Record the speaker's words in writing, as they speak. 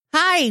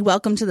Hey,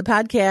 welcome to the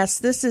podcast.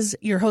 This is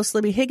your host,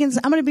 Libby Higgins.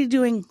 I'm going to be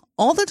doing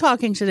all the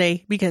talking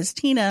today because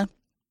Tina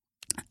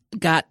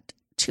got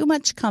too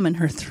much cum in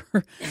her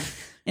throat,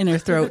 and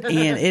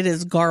it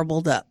is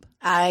garbled up.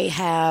 I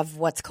have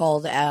what's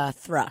called a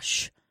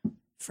thrush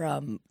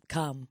from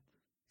cum.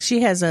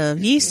 She has a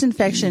yeast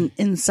infection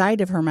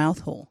inside of her mouth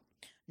hole.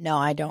 No,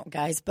 I don't,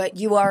 guys. But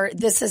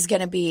this is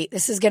gonna be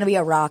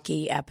a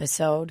rocky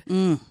episode.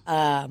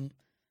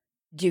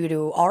 Due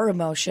to our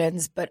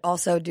emotions, but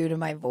also due to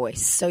my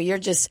voice. So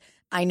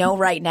I know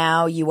right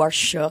now you are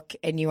shook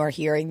and you are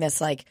hearing this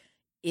like,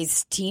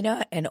 is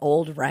Tina an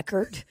old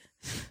record?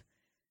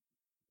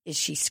 Is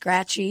she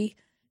scratchy?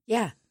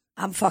 Yeah,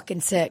 I'm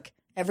fucking sick.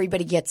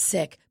 Everybody gets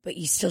sick, but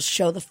you still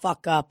show the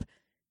fuck up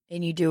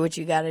and you do what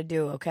you got to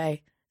do,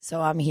 okay?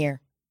 So I'm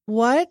here.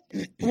 What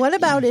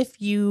about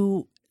if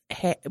you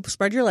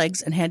spread your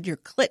legs and had your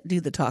clit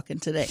do the talking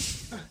today?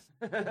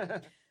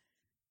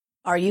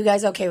 Are you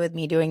guys okay with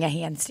me doing a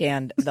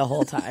handstand the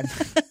whole time?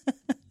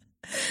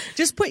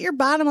 Just put your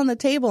bottom on the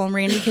table and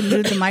Randy can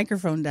move the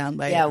microphone down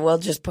by you. We'll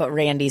just put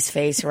Randy's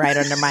face right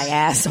under my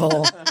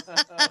asshole.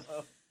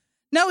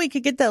 No, we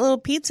could get that little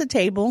pizza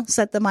table,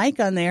 set the mic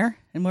on there,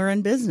 and we're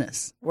in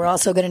business. We're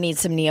also going to need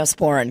some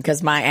Neosporin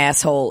because my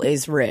asshole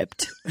is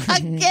ripped.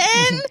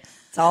 Again?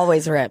 It's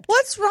always ripped.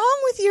 What's wrong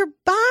with your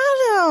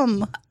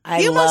bottom?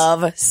 I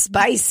love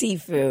spicy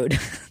food.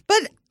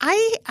 But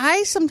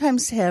I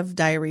sometimes have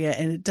diarrhea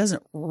and it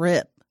doesn't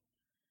rip.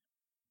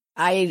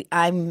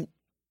 I'm.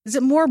 Is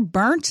it more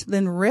burnt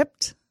than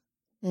ripped?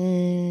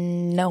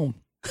 No.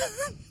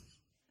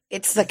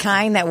 It's the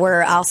kind that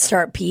where I'll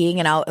start peeing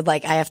and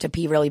I have to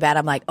pee really bad.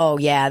 I'm like, oh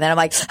yeah. Then I'm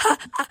like,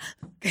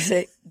 because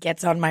it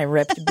gets on my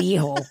ripped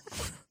beehole.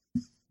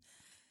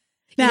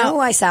 Now, you know who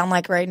I sound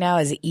like right now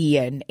is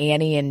Ian,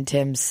 Annie and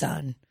Tim's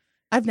son.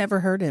 I've never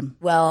heard him.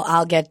 Well,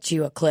 I'll get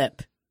you a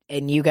clip.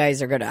 And you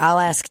guys are going to, I'll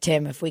ask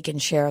Tim if we can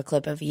share a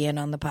clip of Ian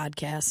on the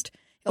podcast.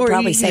 He'll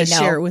probably say no.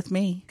 Share it with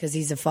me. Because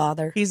he's a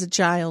father. He's a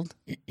child.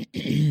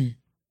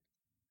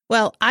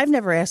 Well, I've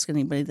never asked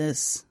anybody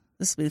this.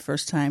 This will be the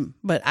first time.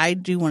 But I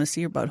do want to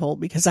see your butthole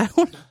because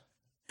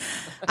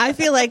I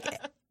feel like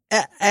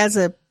as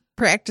a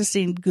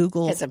practicing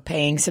Google. As a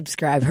paying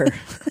subscriber.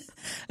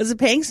 As a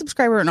paying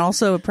subscriber and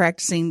also a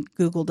practicing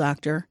Google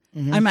doctor,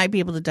 I might be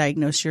able to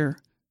diagnose your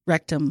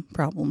rectum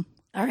problem.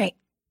 All right.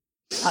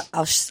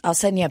 I'll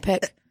send you a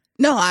pic.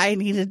 No, I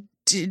need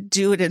to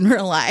do it in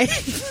real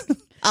life.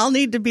 I'll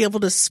need to be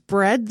able to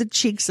spread the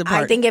cheeks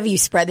apart. I think if you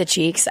spread the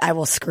cheeks, I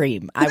will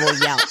scream. I will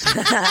yell.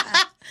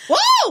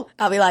 Whoa!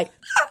 I'll be like,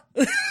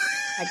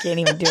 I can't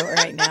even do it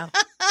right now.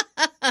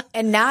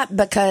 And not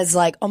because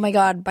like, oh my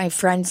God, my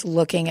friend's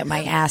looking at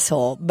my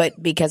asshole,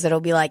 but because it'll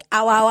be like,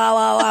 ow, ow, ow,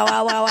 ow, ow,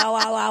 ow, ow, ow,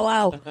 ow, ow,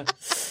 ow.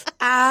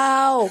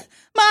 Ow.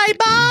 My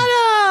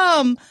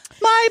bottom.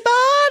 My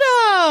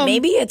bottom.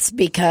 Maybe it's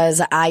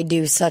because I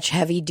do such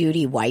heavy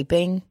duty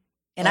wiping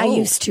and I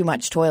use too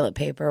much toilet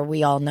paper.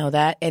 We all know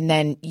that. And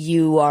then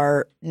you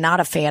are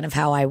not a fan of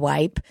how I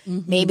wipe.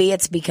 Maybe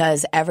it's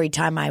because every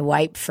time I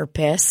wipe for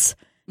piss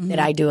that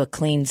I do a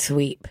clean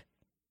sweep.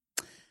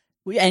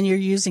 And you're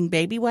using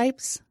baby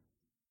wipes?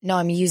 No,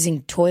 I'm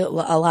using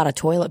a lot of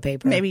toilet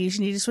paper. Maybe you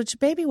need to switch to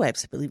baby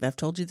wipes. I believe I've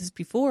told you this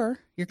before.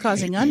 You're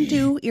causing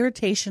undue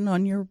irritation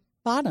on your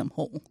bottom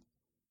hole.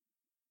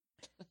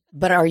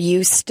 But are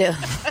you still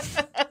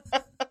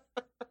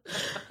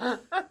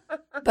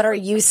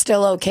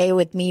okay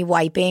with me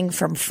wiping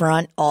from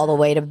front all the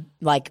way to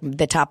like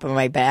the top of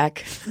my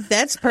back?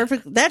 That's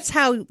perfect. That's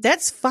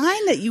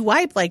fine that you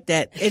wipe like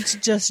that. It's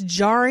just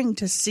jarring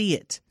to see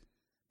it.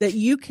 That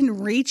you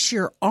can reach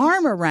your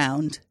arm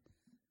around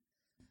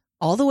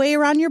all the way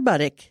around your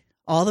buttock,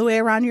 all the way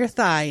around your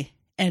thigh,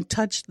 and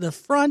touch the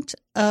front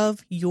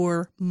of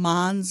your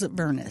Mons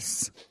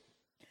Vernus.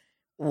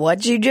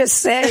 What'd you just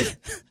say?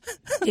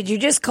 Did you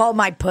just call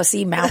my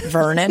pussy Mount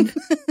Vernon?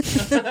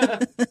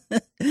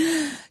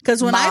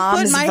 Because when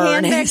I put my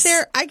hand back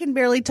there, I can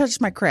barely touch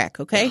my crack,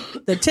 okay?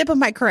 The tip of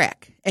my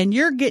crack. And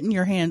you're getting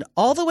your hand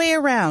all the way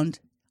around,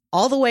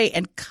 all the way,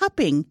 and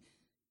cupping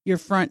your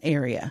front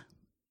area.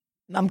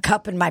 I'm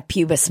cupping my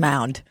pubis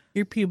mound.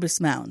 Your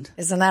pubis mound.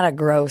 Isn't that a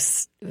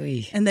gross?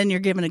 And then you're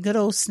giving a good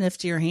old sniff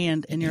to your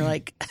hand, and you're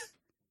like,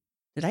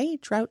 did I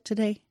eat trout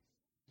today?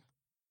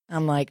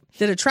 I'm like,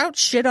 did a trout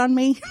shit on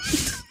me?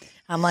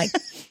 I'm like,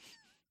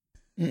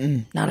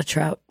 not a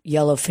trout,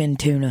 yellowfin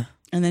tuna.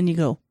 And then you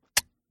go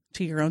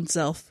to your own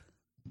self.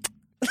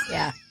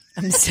 Yeah,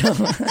 I'm so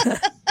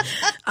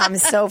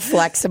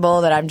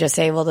flexible that I'm just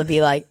able to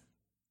be like,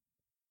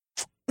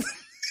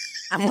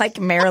 I'm like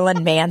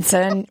Marilyn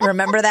Manson.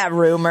 Remember that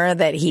rumor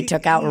that he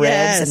took out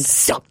ribs and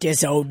sucked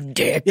his own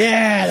dick?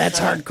 Yeah, that's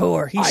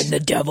hardcore. I'm the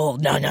devil.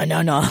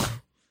 No.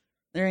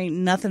 There ain't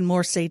nothing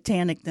more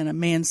satanic than a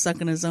man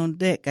sucking his own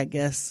dick, I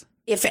guess.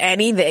 If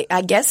anything,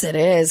 I guess it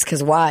is.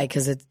 Because why?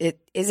 Because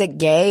is it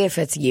gay if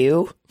it's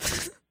you?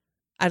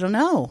 I don't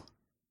know.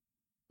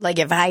 Like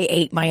if I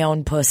ate my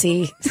own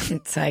pussy,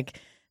 it's like,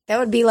 that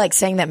would be like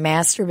saying that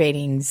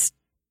masturbating's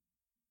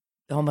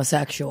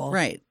homosexual.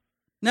 Right.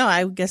 No,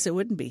 I guess it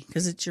wouldn't be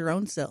because it's your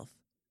own self.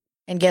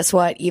 And guess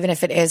what? Even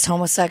if it is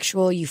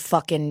homosexual, you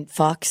fucking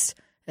fucks,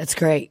 that's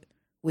great.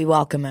 We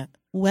welcome it.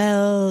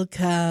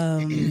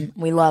 Welcome.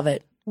 We love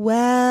it.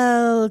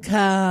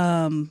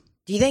 Welcome.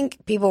 Do you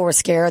think people were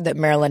scared that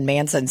Marilyn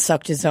Manson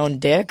sucked his own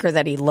dick or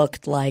that he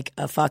looked like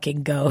a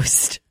fucking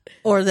ghost?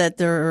 Or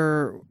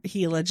that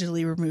he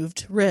allegedly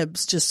removed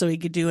ribs just so he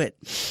could do it.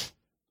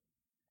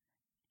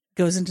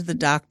 Goes into the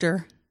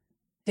doctor.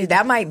 Dude,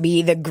 that might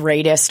be the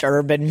greatest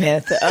urban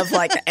myth of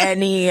like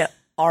any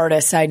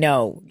artist I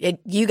know.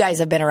 You guys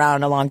have been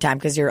around a long time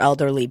because you're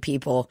elderly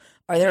people.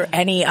 Are there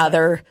any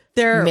other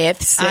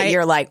myths that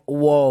you're like,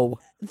 whoa?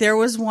 There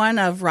was one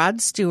of Rod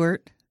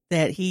Stewart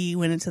that he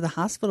went into the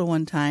hospital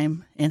one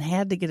time and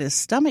had to get his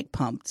stomach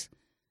pumped.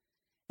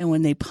 And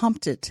when they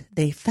pumped it,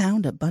 they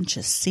found a bunch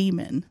of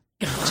semen.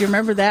 Do you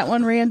remember that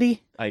one,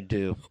 Randy? I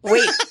do.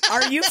 Wait,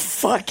 are you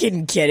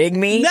fucking kidding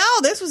me? No,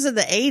 this was in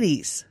the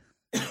 80s.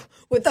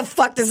 What the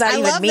fuck does that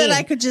even mean? I love that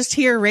I could just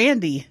hear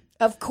Randy.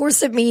 Of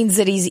course it means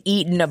that he's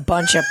eating a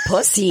bunch of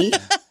pussy.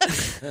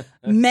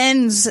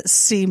 Men's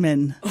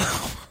semen.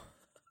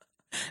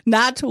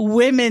 Not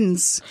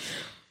women's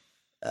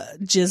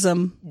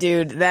jism.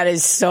 Dude, that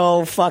is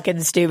so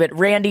fucking stupid.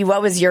 Randy,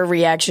 what was your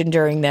reaction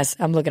during this?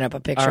 I'm looking up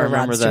a picture of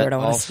Rod Stewart. That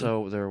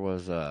also, there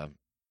was,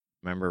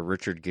 remember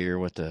Richard Gere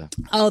with the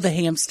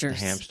hamsters.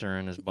 The hamster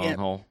in his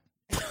bunghole?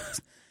 Yep.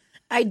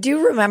 I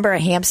do remember a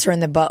hamster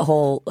in the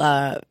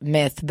butthole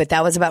myth, but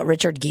that was about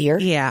Richard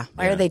Gere. Yeah.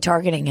 Why are they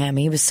targeting him?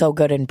 He was so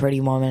good in Pretty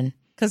Woman.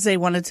 Because they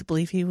wanted to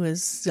believe he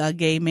was a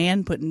gay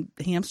man putting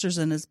hamsters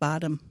in his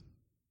bottom.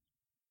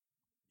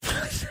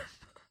 It's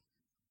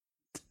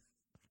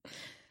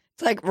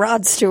like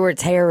Rod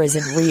Stewart's hair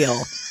isn't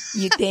real.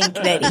 You think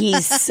that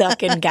he's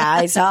sucking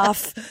guys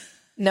off?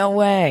 No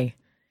way.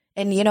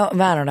 And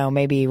I don't know,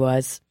 maybe he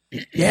was.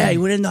 Yeah, he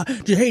went in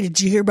hey,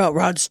 did you hear about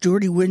Rod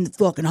Stewart? He went in the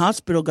fucking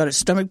hospital, got his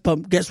stomach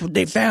pumped. Guess what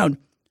they found?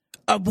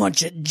 A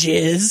bunch of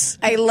jizz.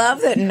 I love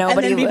that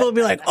nobody... And then people would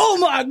be like, oh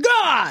my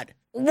God!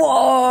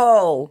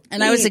 Whoa!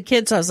 And I was a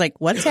kid, so I was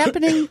like, what's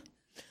happening?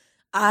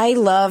 I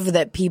love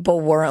that people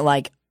weren't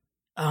like,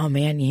 oh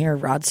man, you hear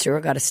Rod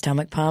Stewart got his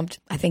stomach pumped?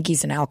 I think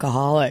he's an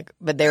alcoholic.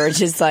 But they were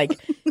just like,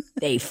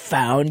 they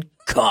found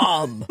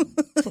cum.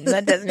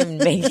 That doesn't even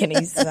make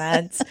any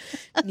sense.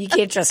 You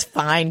can't just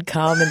find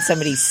cum in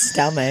somebody's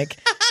stomach.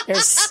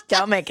 There's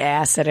stomach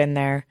acid in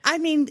there. I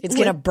mean, it's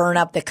going to burn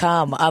up the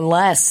cum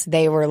unless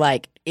they were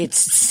like, it's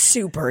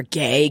super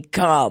gay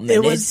cum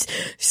and it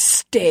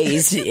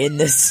stays in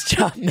the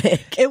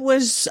stomach.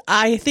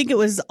 I think it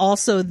was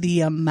also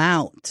the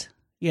amount,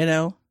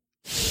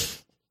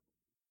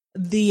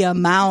 the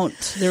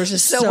amount. There was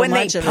just so when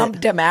much they of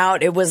pumped him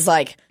out, it was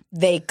like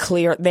they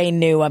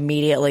knew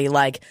immediately,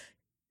 like,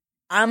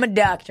 I'm a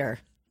doctor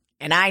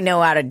and I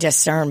know how to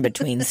discern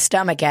between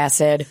stomach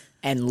acid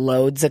and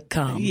loads of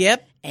cum.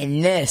 Yep.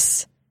 And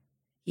this,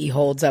 he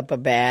holds up a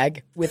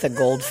bag with a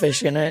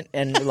goldfish in it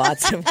and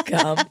lots of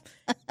cum,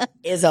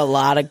 is a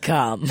lot of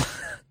cum.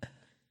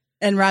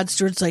 And Rod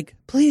Stewart's like,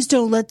 please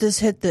don't let this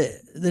hit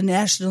the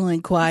National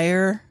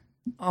Enquirer.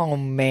 Oh,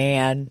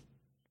 man.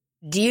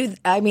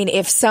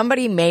 If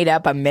somebody made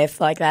up a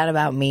myth like that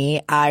about me,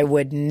 I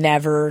would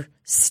never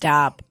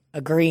stop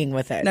agreeing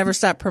with it. Never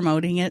stop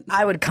promoting it.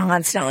 I would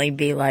constantly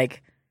be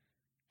like,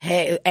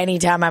 hey,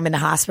 anytime I'm in the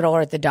hospital or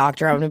at the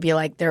doctor, I'm going to be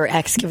like, they're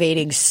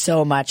excavating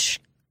so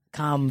much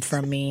cum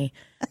from me.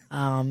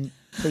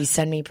 Please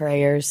send me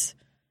prayers.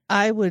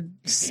 I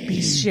would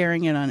be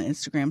sharing it on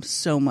Instagram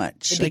so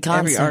much. It'd be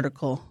every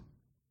article.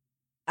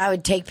 I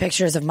would take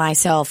pictures of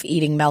myself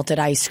eating melted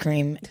ice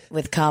cream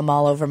with cum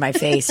all over my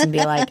face and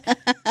be like,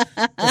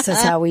 this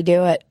is how we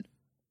do it.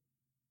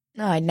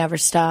 No, I'd never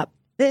stop.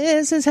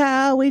 This is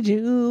how we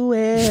do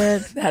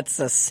it. I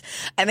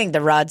think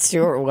the Rod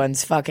Stewart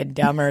one's fucking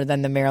dumber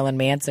than the Marilyn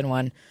Manson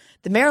one.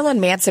 The Marilyn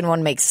Manson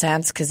one makes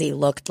sense because he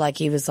looked like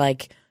he was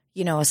like,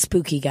 a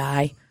spooky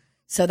guy.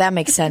 So that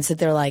makes sense that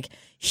they're like,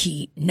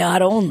 he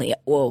not only,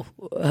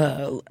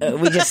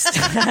 we just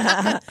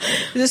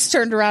just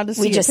turned around to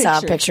see we just saw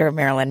a picture of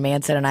Marilyn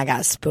Manson and I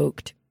got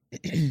spooked.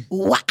 I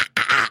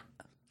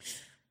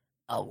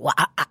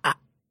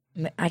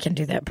can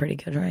do that pretty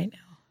good right now.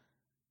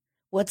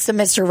 What's the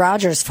Mr.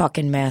 Rogers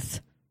fucking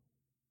myth?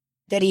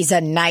 That he's a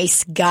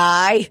nice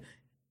guy?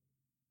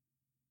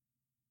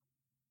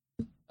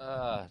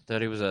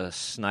 That he was a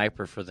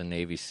sniper for the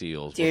Navy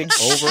SEALs. Dude,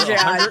 over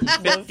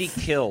 150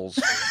 kills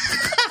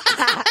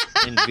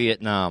in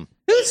Vietnam.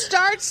 Who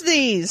starts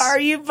these? Are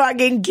you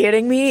fucking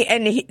kidding me?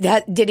 And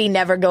did he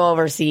never go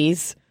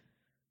overseas?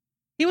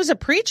 He was a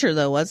preacher,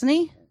 though, wasn't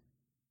he?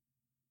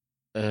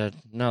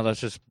 No, that's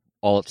just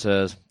all it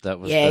says. That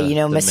was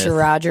Mr. myth.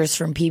 Rogers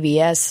from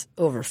PBS,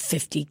 over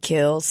 50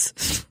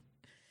 kills.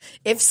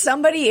 If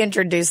somebody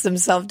introduced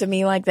themselves to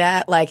me like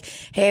that, like,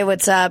 hey,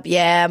 what's up?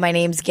 Yeah, my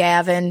name's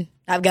Gavin.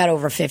 I've got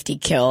over 50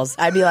 kills.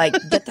 I'd be like,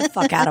 get the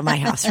fuck out of my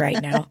house right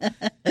now.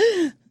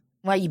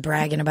 Why are you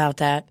bragging about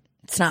that?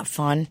 It's not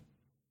fun.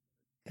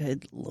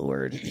 Good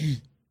Lord.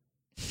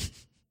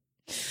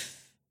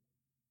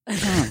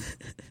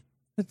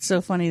 It's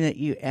so funny that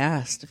you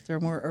asked if there are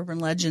more urban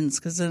legends,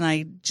 because then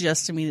I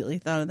just immediately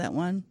thought of that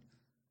one.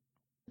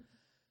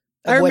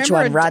 Which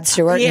one? Rod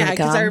Stewart? Yeah,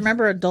 because I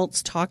remember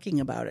adults talking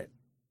about it.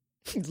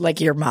 Like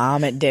your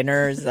mom at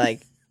dinner is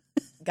like,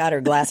 got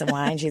her glass of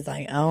wine. She's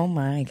like, oh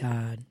my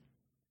God.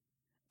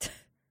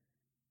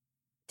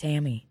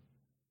 Tammy,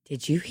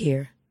 did you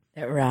hear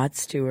that Rod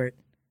Stewart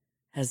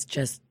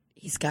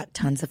he's got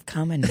tons of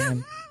cum in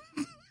him?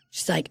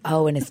 She's like,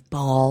 oh, and his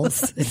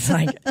balls. It's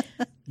like,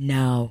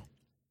 no.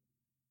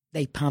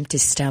 They pumped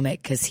his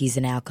stomach because he's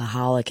an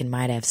alcoholic and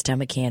might have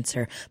stomach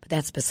cancer. But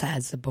that's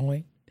besides the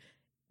point.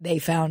 They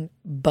found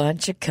a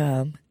bunch of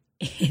cum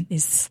in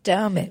his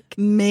stomach.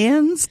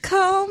 Men's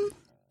cum?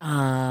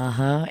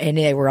 Uh-huh. And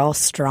they were all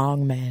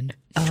strong men.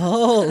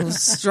 Oh,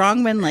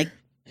 strong men like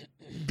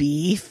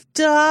Beef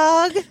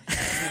Dog?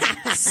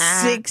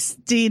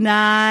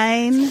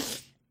 69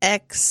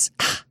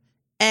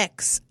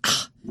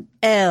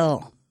 XL.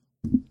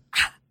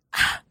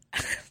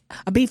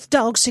 A Beef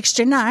Dog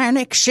 69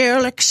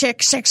 XL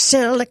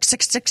XXXL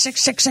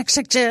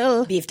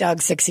XXXXXXL. Beef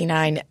Dog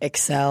 69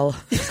 XL.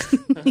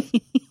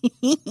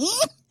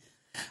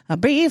 A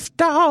beef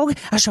dog.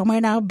 Show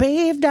me now,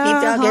 beef dog.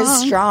 Beef Dog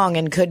is strong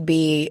and could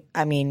be,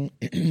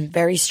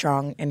 very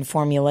strong and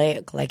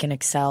formulaic like an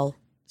Excel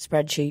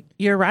spreadsheet.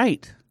 You're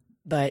right.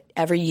 But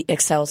every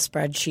Excel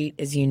spreadsheet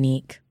is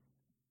unique.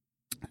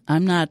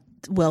 I'm not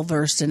well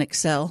versed in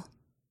Excel.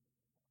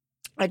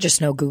 I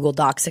just know Google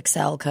Docs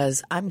Excel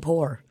because I'm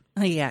poor.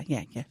 Yeah.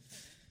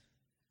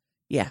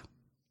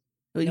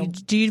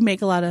 Do you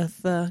make a lot of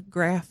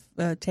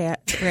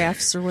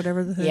graphs or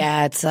whatever?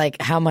 Yeah, it's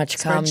like how much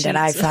cum did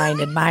I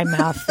find in my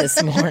mouth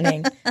this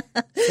morning?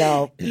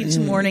 So each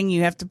morning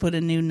you have to put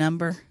a new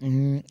number.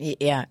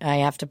 Yeah, I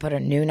have to put a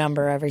new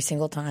number every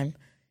single time.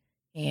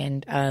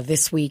 And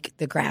this week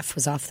the graph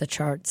was off the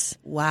charts.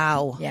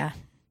 Wow. Yeah,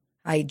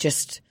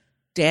 Daddy's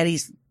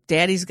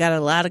got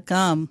a lot of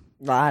cum.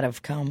 Lot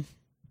of cum.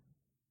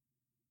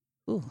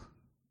 Ooh.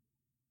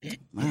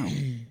 Wow.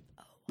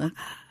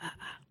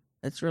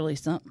 That's really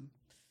something.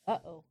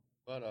 Uh-oh.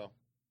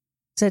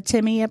 Is that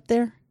Timmy up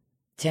there?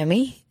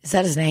 Timmy? Is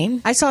that his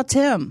name? I saw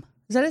Tim.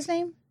 Is that his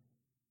name?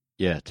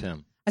 Yeah,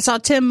 Tim. I saw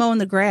Tim mowing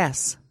the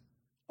grass.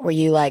 Were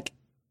you like,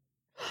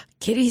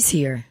 Kitty's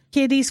here?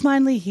 Kitty's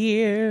finally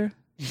here.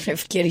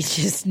 If Kitty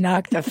just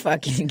knocked the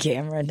fucking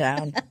camera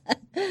down.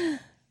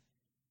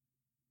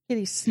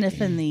 Kitty's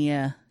sniffing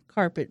the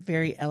carpet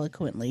very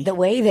eloquently. The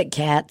way that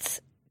cats'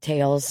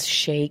 tails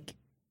shake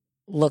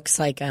looks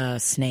like a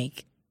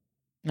snake.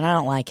 And I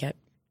don't like it.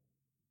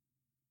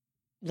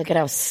 Look at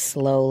how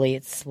slowly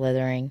it's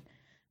slithering.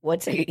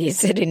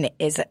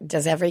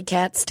 Does every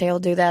cat's tail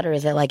do that, or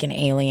is it like an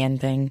alien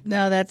thing?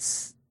 No,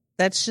 that's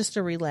just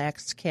a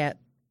relaxed cat.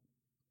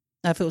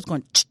 Now, if it was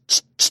going,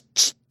 it's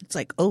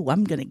like, oh,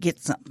 I'm gonna get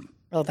something.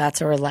 Oh, that's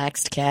a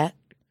relaxed cat?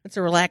 It's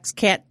a relaxed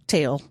cat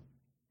tail.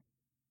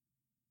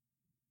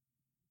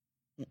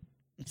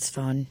 It's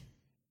fun.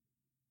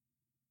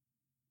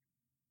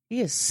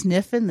 He is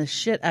sniffing the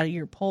shit out of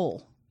your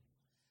pole.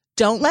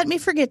 Don't let me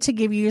forget to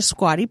give you your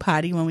squatty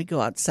potty when we go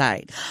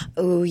outside.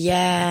 Oh,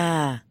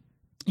 yeah.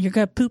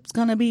 Your poop's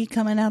going to be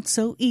coming out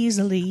so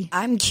easily.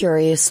 I'm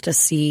curious to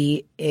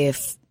see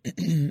if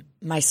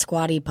my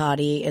squatty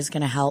potty is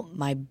going to help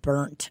my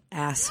burnt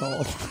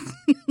asshole.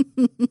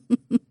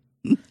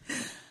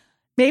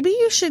 Maybe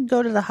you should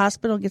go to the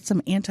hospital and get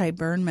some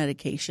anti-burn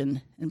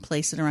medication and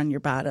place it around your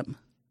bottom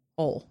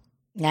hole.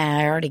 Nah,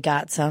 I already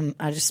got some.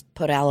 I just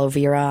put aloe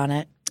vera on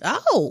it.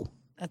 Oh.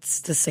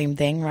 That's the same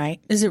thing, right?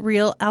 Is it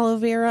real aloe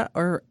vera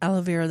or aloe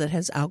vera that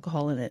has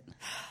alcohol in it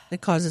that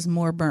causes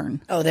more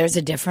burn? Oh, there's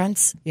a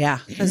difference? Yeah.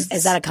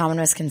 Is that a common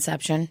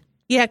misconception?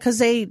 Yeah, because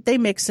they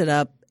mix it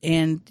up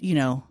and, you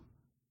know,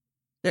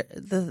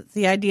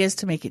 the idea is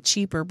to make it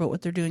cheaper, but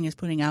what they're doing is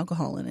putting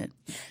alcohol in it.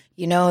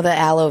 You know the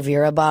aloe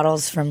vera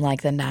bottles from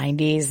like the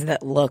 90s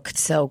that looked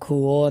so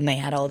cool and they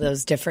had all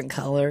those different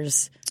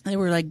colors? They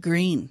were like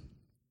green.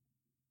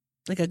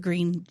 Like a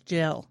green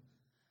gel.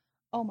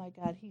 Oh, my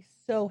God. He's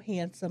so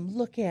handsome.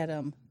 Look at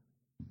him.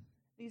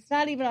 He's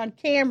not even on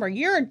camera.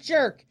 You're a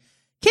jerk.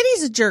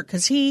 Kitty's a jerk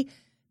because he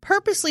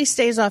purposely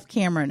stays off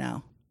camera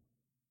now.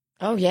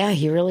 Oh, yeah.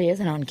 He really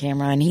isn't on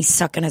camera, and he's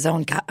sucking his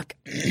own cock.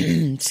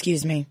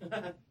 Excuse me.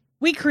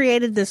 We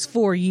created this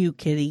for you,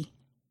 Kitty.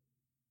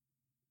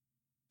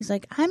 He's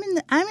like, I'm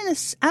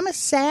a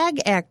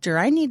SAG actor.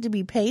 I need to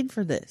be paid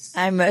for this.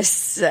 I'm a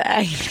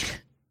SAG.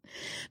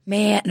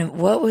 Man,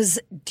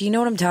 do you know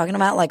what I'm talking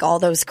about? Like all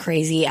those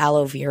crazy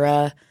aloe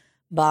vera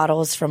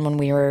bottles from when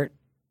we were.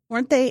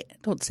 Weren't they?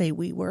 Don't say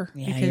we were.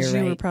 Yeah, because you're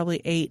you right. were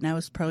probably 8 and I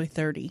was probably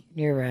 30.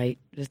 You're right.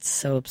 It's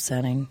so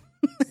upsetting.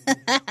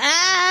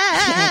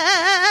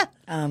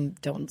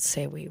 Don't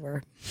say we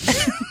were.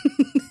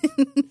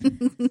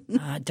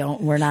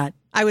 We're not.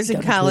 I was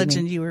in Don't college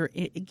include and you were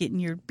getting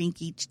your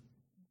binky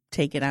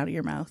taken out of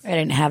your mouth. I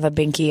didn't have a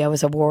binky. I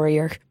was a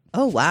warrior.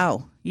 Oh,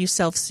 wow. You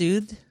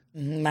self-soothed?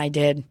 I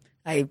did.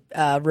 I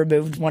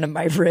removed one of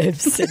my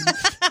ribs.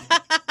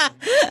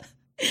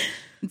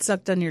 And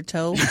sucked on your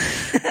toe?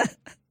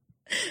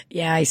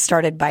 Yeah, I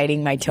started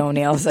biting my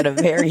toenails at a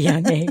very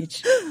young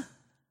age.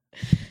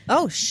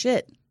 Oh,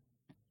 shit.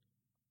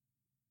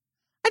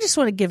 I just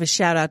want to give a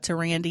shout out to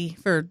Randy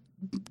for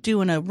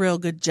doing a real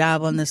good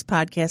job on this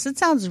podcast. It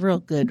sounds real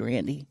good,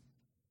 Randy.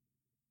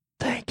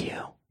 Thank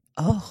you.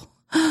 Oh,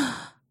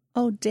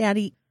 oh,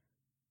 Daddy.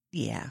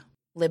 Yeah.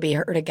 Libby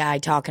heard a guy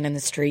talking in the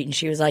street, and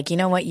she was like, "You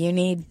know what you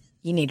need?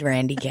 You need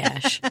Randy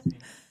Cash."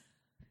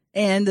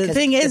 And the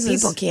thing is,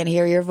 people can't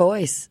hear your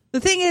voice. The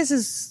thing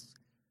is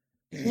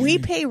we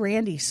pay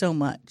Randy so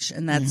much,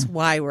 and that's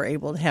why we're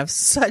able to have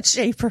such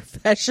a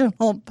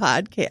professional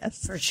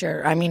podcast. For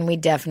sure. I mean, we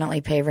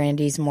definitely pay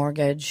Randy's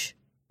mortgage.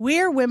 We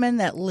are women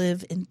that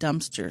live in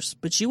dumpsters,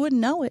 but you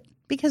wouldn't know it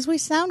because we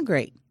sound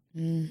great.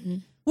 Mm-hmm.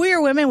 We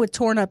are women with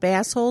torn up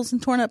assholes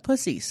and torn up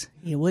pussies.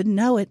 You wouldn't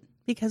know it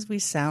because we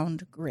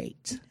sound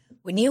great.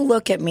 When you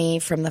look at me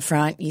from the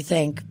front, you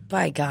think,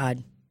 by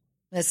God,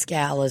 this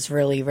gal is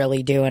really,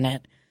 really doing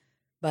it.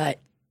 But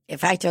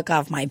if I took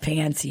off my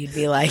pants, you'd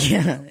be like,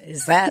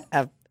 is that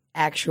a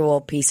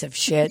actual piece of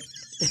shit?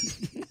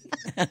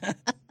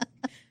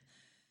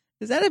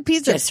 Is that a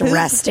piece just of poop?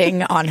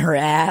 resting on her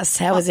ass?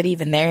 How is it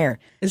even there?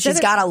 She's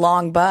got a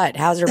long butt.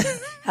 How's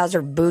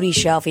her booty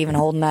shelf even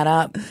holding that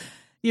up?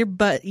 Your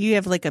butt, you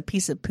have like a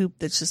piece of poop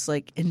that's just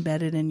like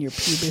embedded in your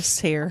pubis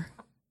hair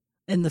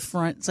in the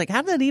front. It's like,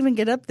 how did that even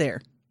get up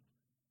there?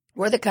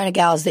 We're the kind of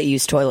gals that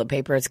use toilet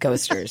paper as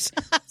coasters.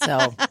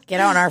 So get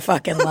on our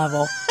fucking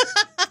level.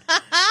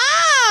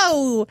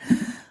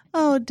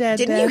 Oh, Dad.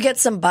 Didn't you get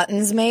some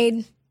buttons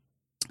made?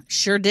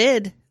 Sure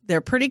did. They're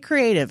pretty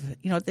creative.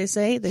 You know what they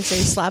say? They say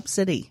Slop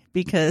City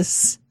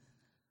because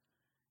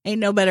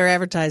ain't no better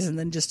advertising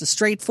than just a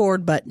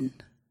straightforward button.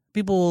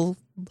 People will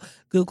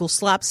Google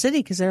Slop City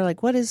because they're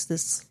like, what is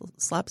this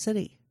Slop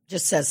City?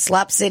 Just says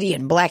Slop City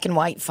in black and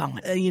white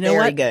font. You know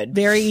Very what? good.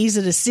 Very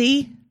easy to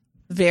see.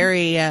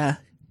 Very,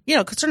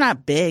 because they're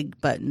not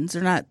big buttons.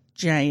 They're not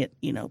giant,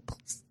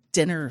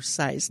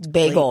 dinner-sized.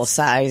 Bagel plates.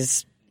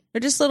 size.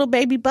 They're just little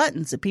baby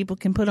buttons that people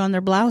can put on their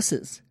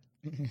blouses.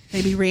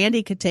 Maybe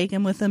Randy could take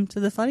him with him to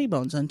the Funny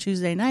Bones on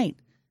Tuesday night.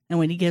 And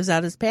when he gives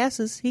out his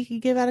passes, he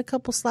could give out a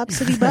couple Slop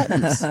City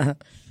buttons.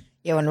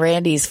 Yeah, when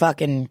Randy's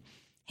fucking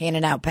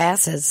handing out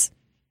passes.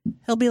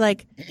 He'll be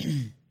like,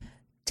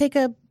 take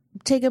a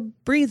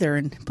breather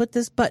and put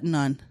this button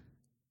on.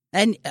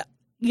 And,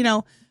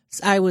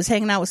 I was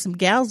hanging out with some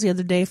gals the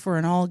other day for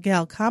an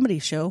all-gal comedy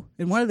show.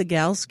 And one of the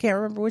gals, can't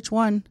remember which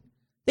one, I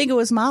think it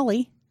was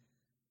Molly,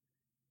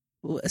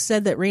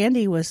 said that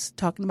Randy was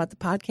talking about the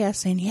podcast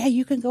saying, yeah,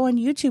 you can go on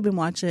YouTube and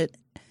watch it.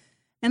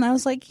 And I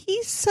was like,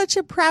 he's such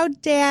a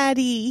proud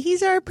daddy.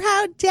 He's our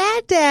proud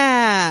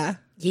dada.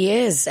 He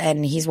is,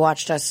 and he's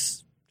watched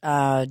us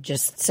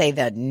just say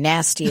the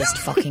nastiest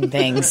fucking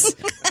things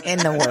in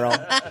the world.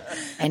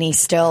 And he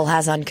still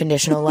has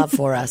unconditional love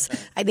for us.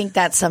 I think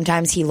that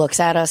sometimes he looks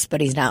at us,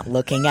 but he's not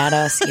looking at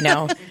us,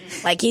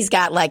 Like he's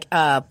got like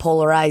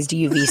polarized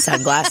UV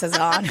sunglasses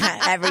on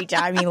every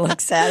time he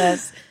looks at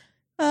us.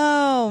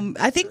 Oh,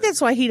 I think that's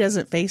why he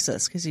doesn't face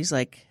us, because he's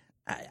like,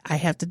 I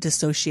have to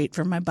dissociate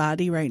from my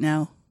body right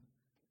now.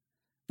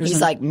 He's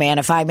like, man,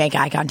 if I make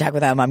eye contact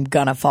with them, I'm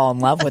going to fall in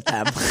love with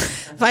them.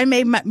 If I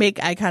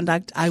make eye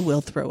contact, I will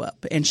throw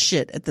up and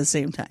shit at the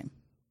same time.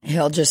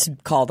 He'll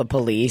just call the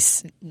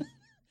police.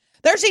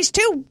 There's these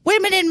two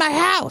women in my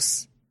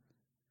house.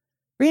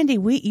 Randy,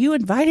 you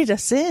invited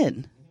us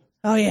in.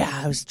 Oh, yeah,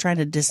 I was trying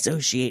to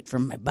dissociate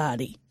from my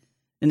body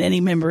and any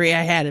memory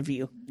I had of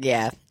you.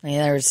 Yeah,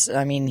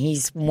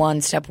 he's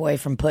one step away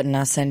from putting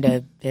us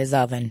into his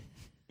oven.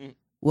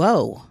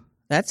 Whoa,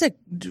 that's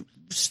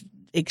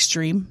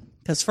extreme.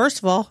 Because first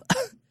of all,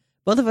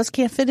 both of us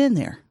can't fit in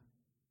there.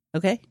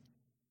 Okay?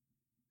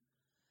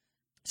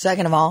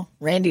 Second of all,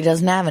 Randy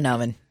doesn't have an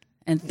oven.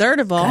 And third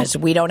of all, because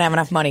we don't have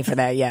enough money for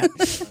that yet.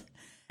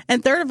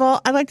 And third of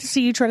all, I'd like to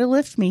see you try to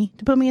lift me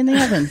to put me in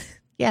the oven.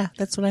 Yeah,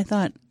 that's what I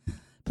thought.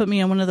 Put me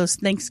on one of those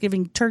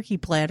Thanksgiving turkey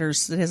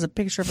platters that has a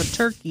picture of a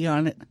turkey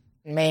on it.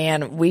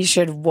 Man, we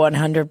should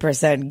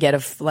 100% get a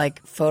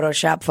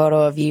Photoshop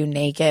photo of you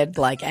naked,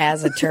 like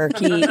as a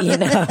turkey,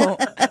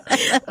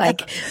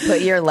 like put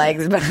your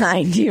legs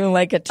behind you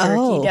like a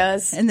turkey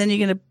does. And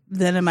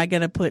then am I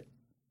gonna put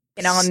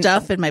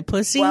stuff in my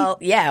pussy? Well,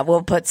 yeah,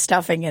 we'll put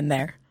stuffing in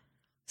there.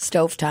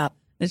 Stovetop.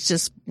 It's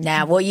just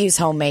we'll use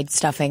homemade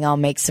stuffing. I'll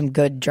make some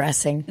good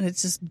dressing. And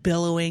it's just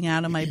billowing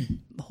out of my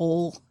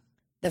hole.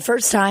 The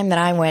first time that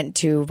I went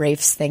to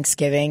Rafe's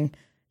Thanksgiving,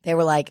 they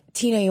were like,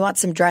 Tina, you want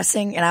some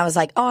dressing? And I was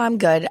like, oh, I'm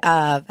good.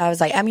 I was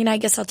like, I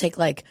guess I'll take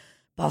like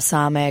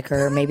balsamic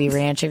or maybe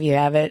ranch if you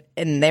have it.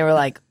 And they were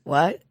like,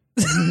 what?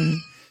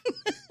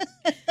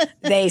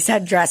 They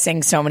said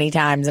dressing so many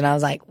times. And I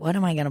was like, what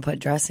am I going to put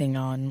dressing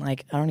on?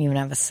 Like, I don't even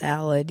have a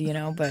salad,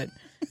 but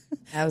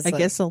I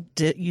guess I'll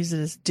use it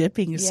as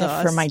dipping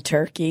sauce for my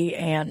turkey.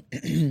 And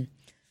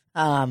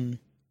I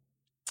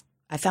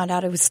found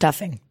out it was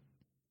stuffing.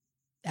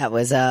 That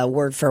was a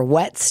word for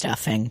wet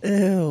stuffing.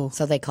 Ew.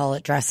 So they call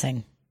it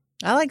dressing.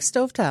 I like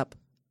stovetop.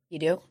 You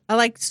do? I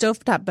like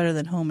stovetop better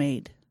than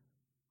homemade.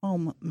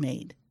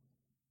 Homemade.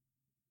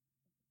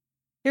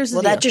 Here's the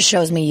Well, deal. that just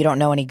shows me you don't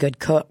know any good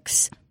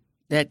cooks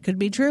That could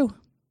be true.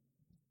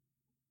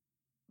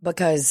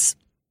 because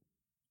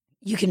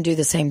you can do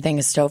the same thing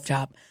as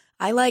stovetop.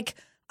 I'm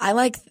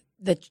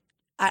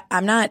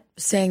not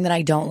saying that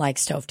I don't like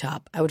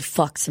stovetop. I would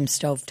fuck some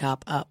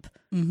stovetop up.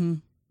 Mm-hmm.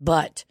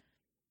 But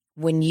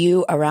when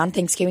you, around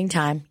Thanksgiving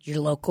time, your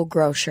local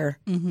grocer,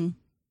 Mm-hmm.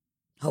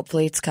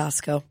 hopefully it's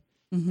Costco.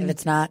 Mm-hmm. If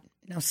it's not,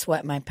 no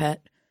sweat, my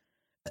pet.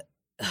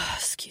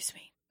 Excuse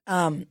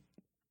me.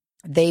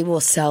 They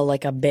will sell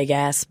like a big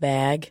ass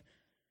bag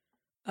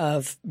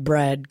of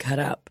bread cut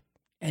up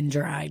and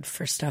dried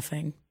for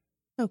stuffing.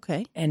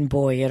 Okay. And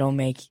boy, it'll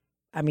make,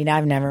 I mean,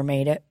 I've never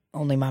made it.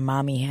 Only my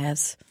mommy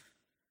has.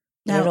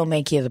 Now- It'll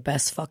make you the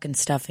best fucking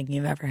stuffing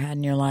you've ever had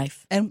in your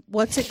life. And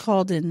what's it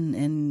called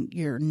in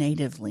your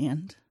native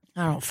land?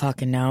 I don't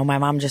fucking know. My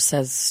mom just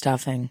says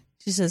stuffing.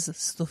 She says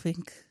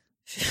stuffing.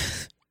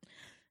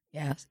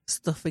 Yeah.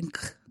 Stuffing.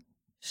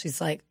 She's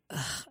like,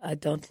 ugh, I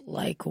don't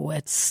like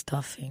wet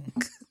stuffing.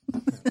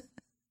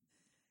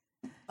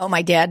 Oh,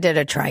 my dad did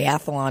a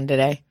triathlon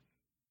today.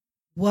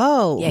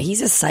 Whoa. Yeah,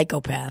 he's a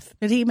psychopath.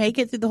 Did he make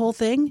it through the whole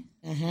thing?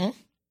 Mm-hmm.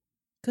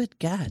 Good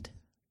God.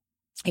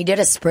 He did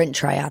a sprint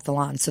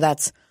triathlon. So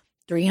that's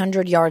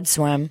 300-yard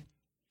swim,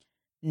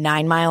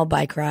 9-mile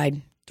bike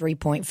ride,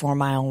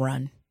 3.4-mile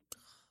run.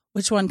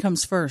 Which one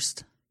comes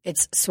first?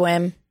 It's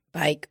swim,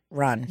 bike,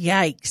 run.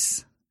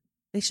 Yikes.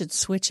 They should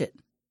switch it.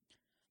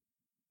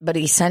 But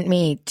he sent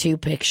me 2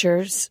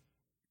 pictures.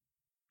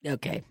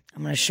 Okay,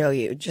 I'm going to show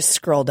you. Just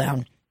scroll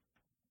down.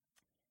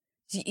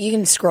 You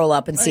can scroll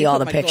up and see all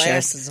the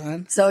pictures.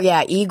 On. So,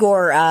 yeah,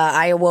 Igor,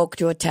 I awoke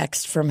to a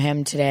text from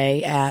him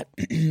today at,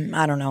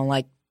 I don't know,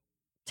 like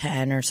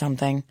 10 or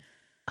something,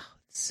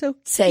 So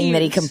saying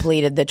that he cute.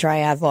 completed the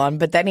triathlon.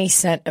 But then he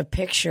sent a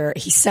picture.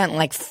 He sent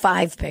like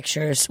 5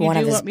 pictures. You One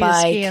do of his want me to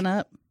bike. scan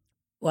up?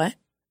 What?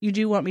 You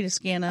do want me to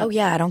scan up? Oh,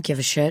 yeah, I don't give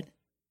a shit.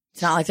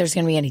 It's not like there's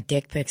going to be any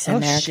dick pics in Oh,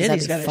 there. 'cause shit. that'd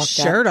He's be got his fucked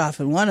shirt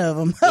off in one of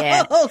them.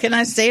 Yeah. Oh, can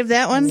I save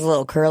that up. one? His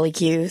little curly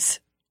cues.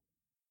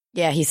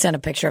 Yeah, he sent a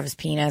picture of his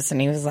penis,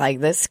 and he was like,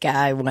 this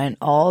guy went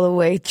all the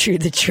way through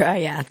the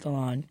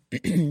triathlon.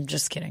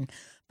 Just kidding.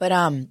 But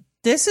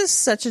This is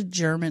such a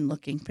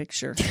German-looking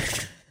picture.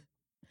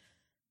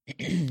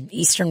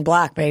 Eastern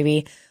Bloc,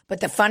 baby. But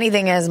the funny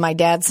thing is, my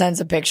dad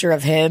sends a picture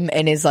of him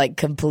and his like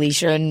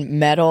completion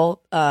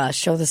medal.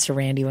 Show this to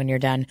Randy when you're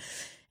done.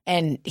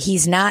 And he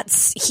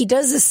does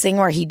this thing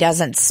where he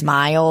doesn't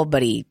smile,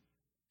 but he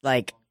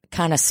like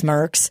kind of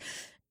smirks.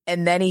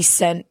 And then he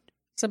sent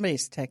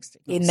Somebody's texting.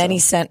 And then he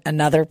sent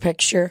another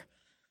picture,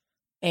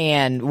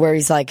 and where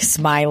he's like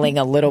smiling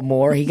a little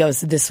more. He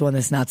goes, "This one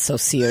is not so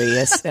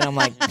serious," and I'm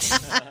like,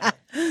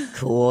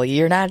 "Cool,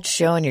 you're not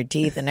showing your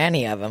teeth in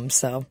any of them."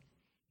 So,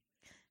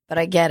 but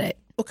I get it.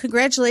 Well,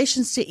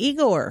 congratulations to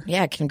Igor.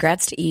 Yeah,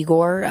 congrats to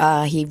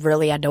Igor. He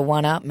really had to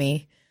one up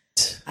me.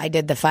 I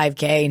did the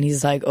 5K, and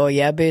he's like, "Oh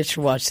yeah, bitch,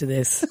 watch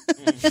this."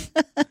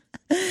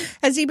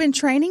 Has he been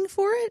training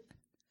for it?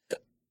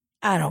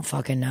 I don't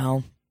fucking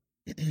know.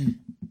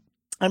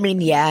 I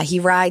mean, yeah, he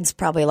rides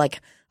probably like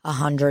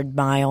 100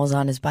 miles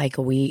on his bike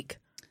a week.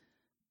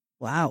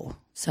 Wow.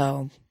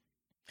 So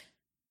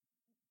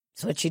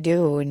it's what you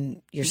do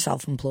when you're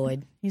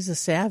self-employed. He's a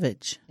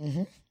savage.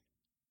 Mm-hmm.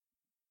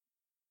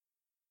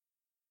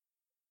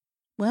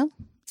 Well,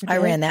 I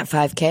ran that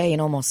 5K and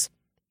almost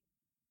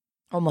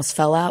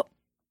fell out.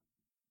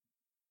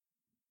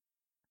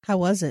 How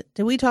was it?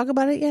 Did we talk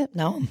about it yet?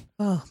 No.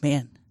 Oh,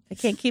 man. I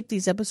can't keep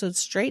these episodes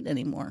straight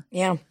anymore.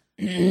 Yeah.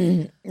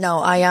 No,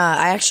 I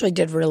actually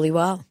did really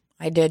well.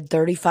 I did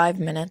 35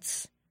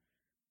 minutes.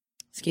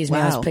 Excuse me,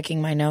 I Wow. was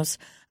picking my nose.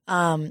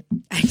 I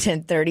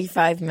did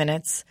 35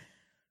 minutes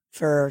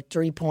for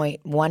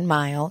 3.1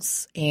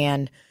 miles.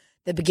 And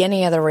the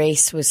beginning of the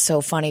race was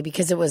so funny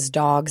because it was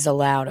dogs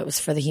allowed. It was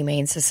for the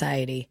Humane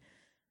Society.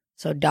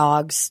 So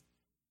dogs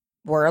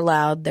were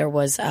allowed. There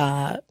was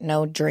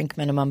no drink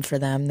minimum for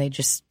them. They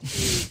just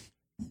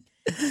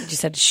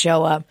had to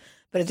show up.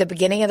 But at the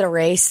beginning of the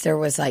race, there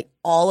was like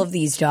all of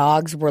these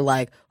dogs were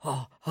like,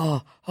 oh,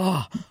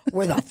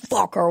 where the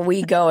fuck are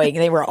we going?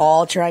 They were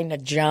all trying to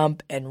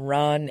jump and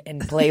run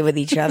and play with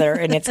each other.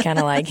 And it's kind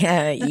of like,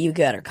 you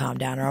gotta calm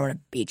down or I'm going to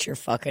beat your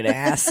fucking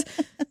ass.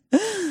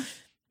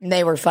 And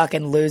they were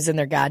fucking losing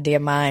their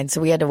goddamn mind.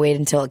 So we had to wait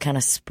until it kind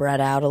of spread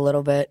out a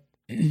little bit.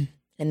 And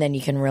then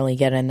you can really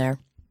get in there.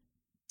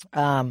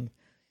 It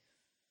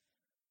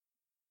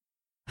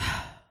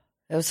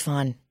was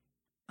fun.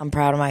 I'm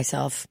proud of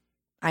myself.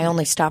 I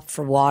only stopped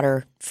for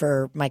water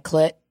for my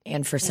clit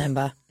and for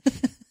Simba.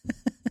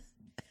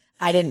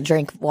 I didn't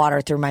drink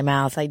water through my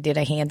mouth. I did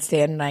a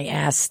handstand and I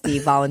asked the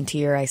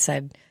volunteer, I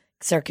said,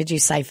 "Sir, could you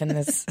siphon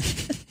this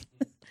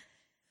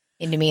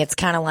into me?" It's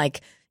kind of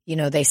like, you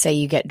know, they say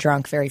you get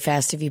drunk very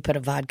fast if you put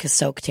a vodka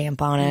soaked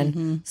tampon in.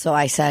 Mm-hmm. So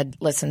I said,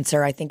 "Listen,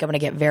 sir, I think I'm going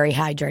to get very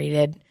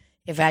hydrated.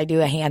 If I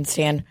do a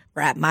handstand,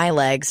 wrap my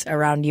legs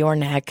around your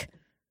neck,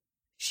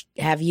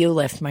 have you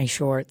lift my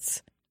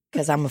shorts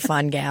because I'm a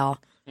fun gal."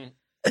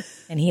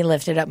 And he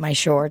lifted up my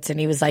shorts and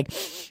he was like,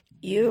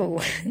 "You,"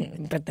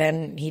 but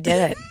then he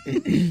did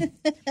it.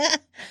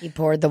 He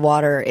poured the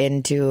water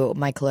into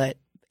my clit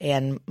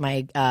and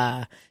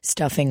my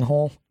stuffing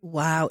hole.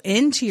 Wow,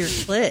 into your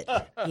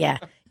clit. Yeah,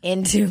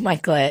 into my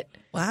clit.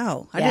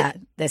 Wow.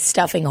 The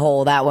stuffing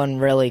hole, that one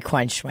really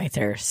quenched my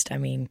thirst. I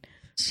mean,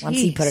 once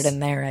he put it in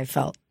there, I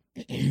felt...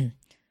 Did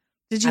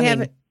you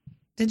have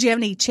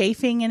any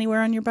chafing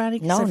anywhere on your body?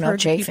 'Cause No, I've no heard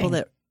chafing. people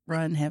that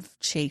run have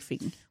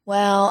chafing.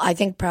 Well, I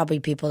think probably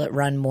people that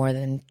run more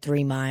than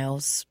 3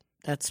 miles.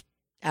 That's,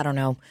 I don't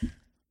know.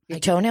 Your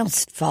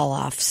toenails fall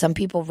off. Some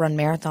people run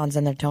marathons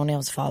and their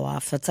toenails fall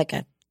off. That's like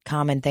a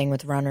common thing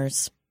with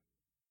runners.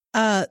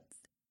 That's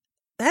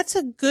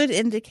a good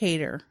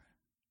indicator.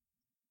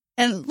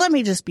 And let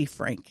me just be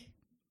frank.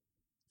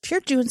 If you're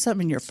doing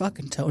something and your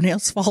fucking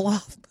toenails fall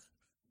off,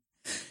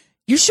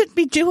 you shouldn't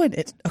be doing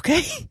it,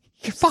 okay?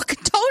 Your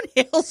fucking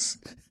toenails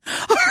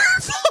are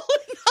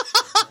falling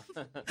off.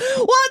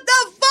 What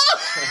the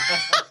fuck?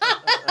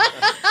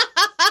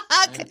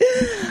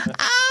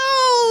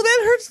 Ow, that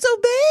hurts so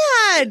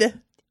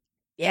bad.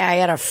 Yeah, I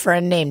had a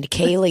friend named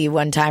Kaylee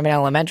one time in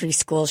elementary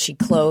school. She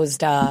closed,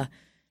 the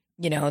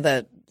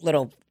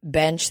little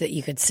bench that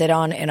you could sit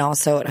on, and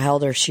also it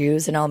held her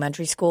shoes in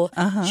elementary school.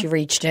 She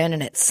reached in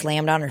and it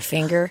slammed on her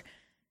finger,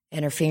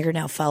 and her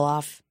fingernail fell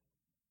off.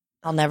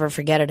 I'll never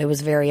forget it. It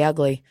was very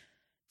ugly.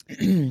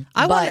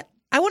 I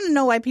want to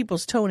know why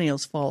people's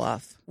toenails fall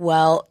off.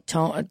 Well,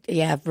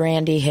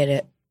 Randy hit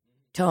it.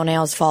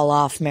 Toenails fall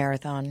off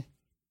marathon.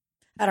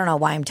 I don't know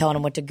why I'm telling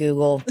him what to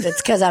Google. It's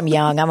because I'm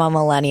young. I'm a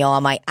millennial.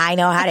 I'm like, I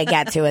know how to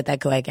get to it the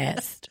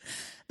quickest.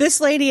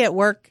 This lady at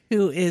work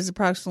who is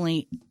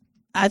approximately,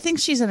 I think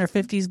she's in her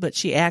 50s, but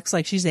she acts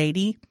like she's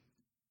 80.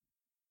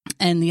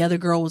 And the other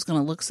girl was going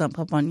to look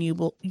something up on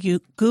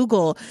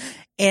Google.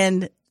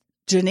 And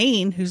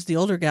Janine, who's the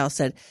older gal,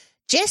 said,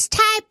 just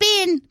type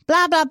in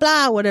blah, blah,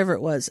 blah, whatever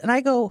it was. And I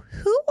go,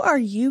 who are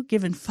you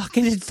giving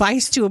fucking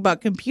advice to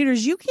about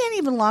computers? You can't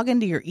even log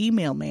into your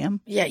email,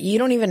 ma'am. Yeah, you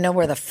don't even know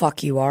where the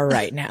fuck you are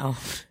right now.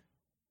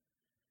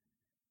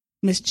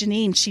 Miss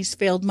Janine, she's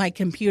failed my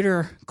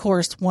computer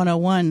course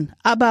 101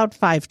 about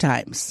 5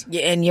 times.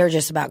 Yeah, and you're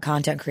just about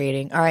content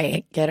creating. All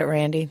right, get it,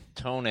 Randy?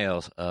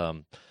 Toenails.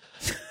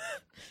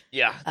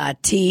 Yeah.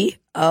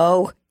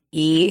 TOENAIL.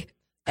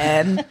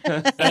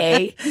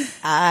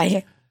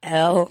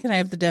 Can I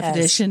have the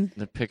definition?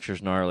 The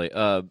picture's gnarly.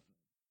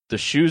 The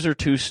shoes are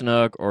too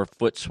snug or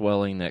foot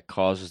swelling that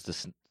causes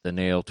the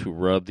nail to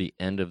rub the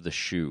end of the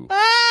shoe.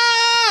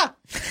 Ah!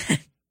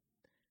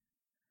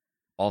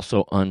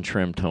 Also,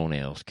 untrimmed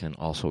toenails can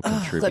also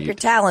contribute. Clip your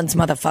talons,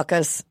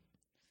 motherfuckers.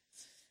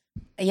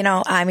 You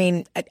know, I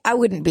mean, I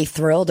wouldn't be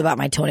thrilled about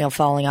my toenail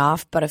falling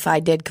off, but if I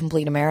did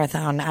complete a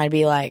marathon, I'd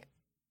be like,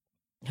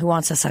 who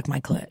wants to suck my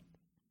clit?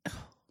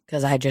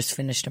 Because I just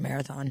finished a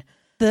marathon.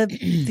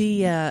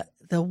 The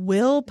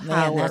willpower.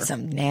 Man, that's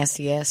some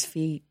nasty ass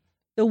feet.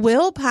 The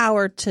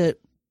willpower to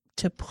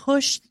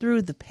push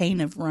through the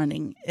pain of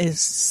running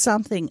is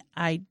something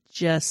I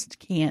just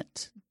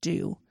can't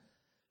do.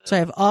 So I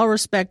have all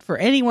respect for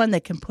anyone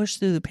that can push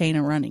through the pain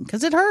of running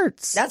because it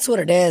hurts. That's what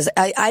it is.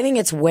 I think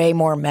it's way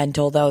more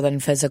mental, though,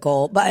 than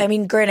physical. But, I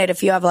mean, granted,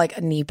 if you have,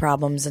 like, knee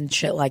problems and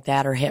shit like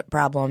that or hip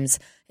problems,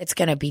 it's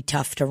going to be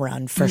tough to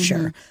run for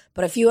sure.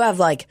 But if you have,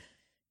 like,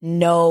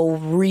 no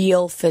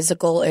real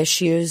physical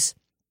issues,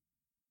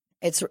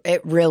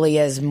 it really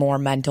is more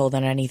mental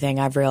than anything.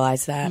 I've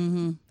realized that.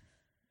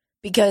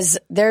 Because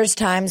there's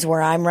times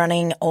where I'm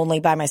running only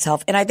by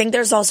myself. And I think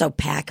there's also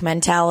pack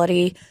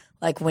mentality.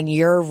 Like when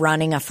you're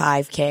running a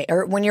 5K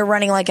or when you're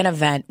running like an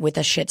event with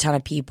a shit ton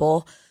of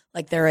people,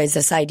 like there is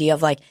this idea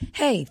of like,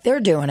 hey, they're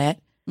doing it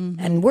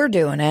and we're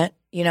doing it,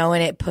 you know,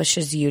 and it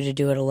pushes you to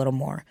do it a little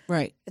more.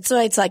 Right. It's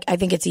like, I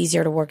think it's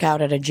easier to work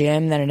out at a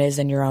gym than it is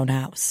in your own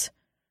house.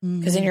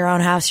 Because in your own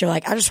house, you're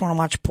like, I just want to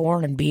watch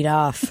porn and beat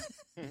off.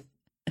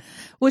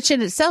 Which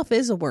in itself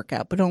is a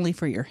workout, but only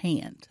for your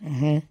hand.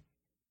 And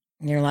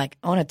you're like,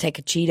 I want to take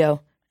a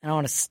Cheeto and I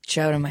want to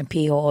shove it in my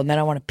pee hole and then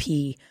I want to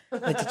pee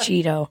with the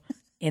Cheeto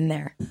in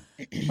there.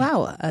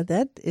 Wow,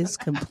 that is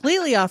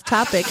completely off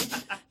topic.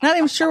 Not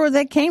even sure where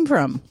that came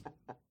from.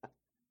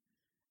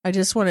 I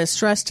just want to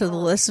stress to the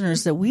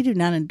listeners that we do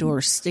not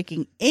endorse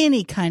sticking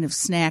any kind of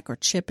snack or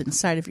chip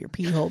inside of your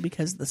pee hole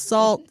because the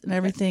salt and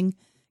everything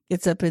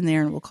gets up in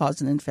there and will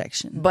cause an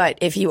infection. But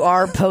if you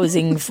are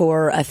posing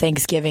for a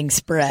Thanksgiving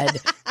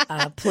spread,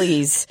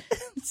 please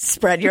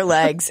spread your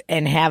legs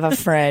and have a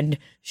friend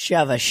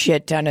shove a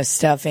shit ton of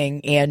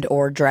stuffing and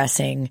or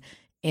dressing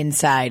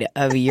inside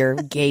of your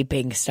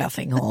gaping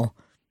stuffing hole.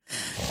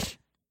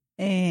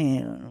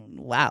 And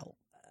wow.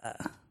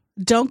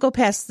 Don't go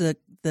past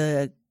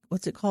the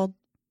what's it called?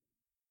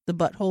 The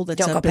butthole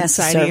that's Don't up go past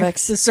the inside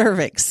cervix. The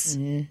cervix.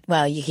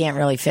 Well, you can't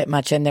really fit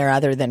much in there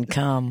other than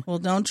cum. Well,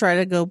 don't try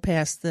to go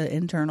past the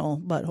internal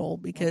butthole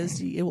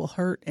because it will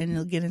hurt and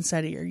it'll get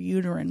inside of your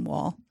uterine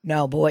wall.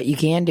 No, but what you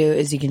can do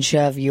is you can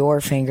shove your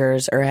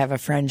fingers or have a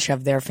friend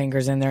shove their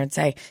fingers in there and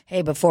say,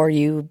 hey, before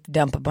you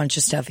dump a bunch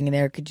of stuffing in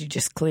there, could you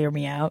just clear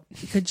me out?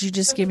 Could you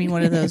just give me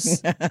one of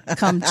those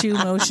come to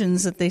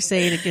motions that they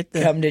say to get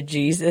the... Come to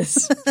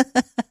Jesus.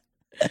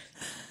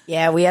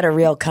 Yeah, we had a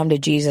real come to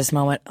Jesus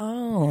moment.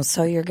 Oh, oh,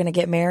 so you're going to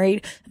get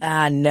married?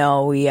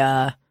 No, we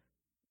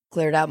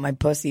cleared out my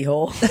pussy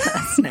hole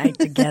last night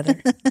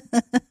together.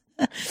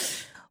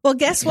 Well,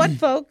 guess what,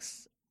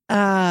 folks?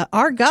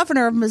 Our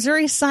governor of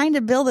Missouri signed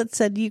a bill that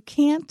said you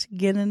can't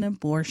get an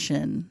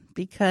abortion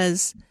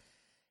because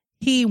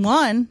he,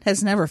 one,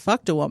 has never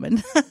fucked a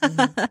woman,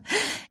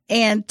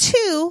 and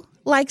two,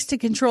 likes to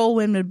control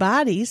women's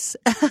bodies,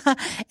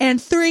 and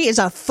three, is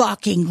a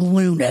fucking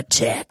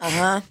lunatic.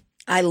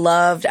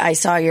 I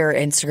saw your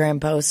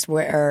Instagram post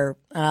where,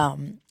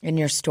 in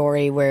your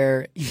story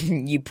where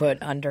you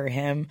put under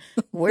him,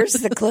 where's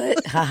the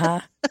clit?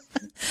 Haha.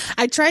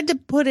 I tried to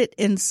put it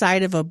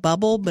inside of a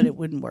bubble, but it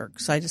wouldn't work,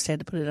 so I just had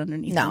to put it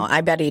underneath. No, him. I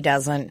bet he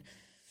doesn't.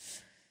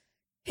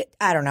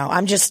 I don't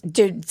know.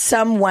 Dude,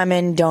 some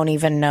women don't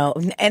even know.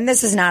 And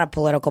this is not a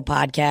political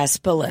podcast,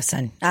 but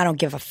listen, I don't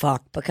give a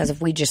fuck, because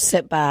if we just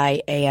sit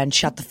by and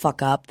shut the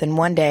fuck up, then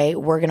one day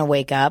we're going to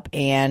wake up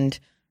and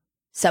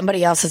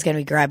somebody else is going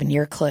to be grabbing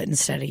your clit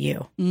instead of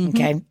you.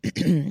 Okay?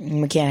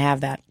 We can't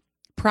have that.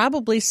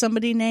 Probably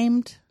somebody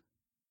named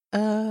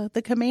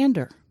the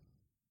commander.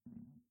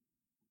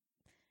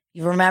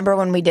 You remember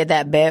when we did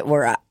that bit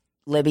where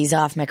Libby's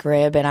off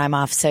McRib and I'm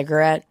off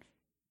cigarette?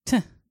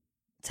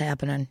 It's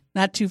happening.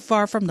 Not too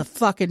far from the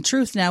fucking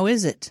truth now,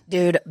 is it?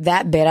 Dude,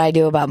 that bit I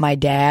do about my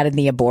dad and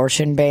the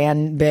abortion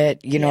ban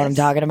bit, you know what I'm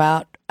talking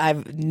about?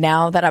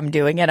 Now that I'm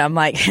doing it, I'm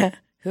like,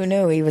 who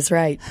knew he was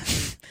right?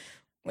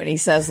 When he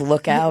says,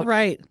 look out.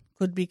 Right.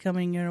 Could be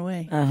coming your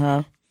way.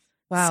 Uh-huh.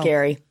 Wow.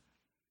 Scary.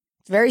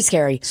 It's very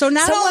scary. So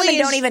some women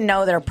don't even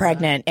know they're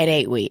pregnant at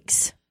 8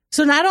 weeks.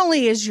 So not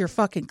only is your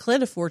fucking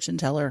clit a fortune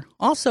teller,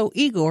 also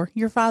Igor,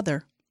 your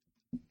father.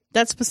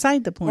 That's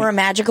beside the point. We're a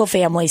magical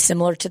family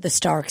similar to the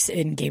Starks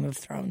in Game of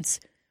Thrones.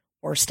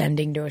 Worst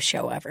ending to a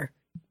show ever.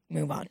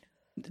 Move on.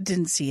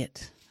 Didn't see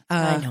it.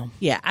 I know.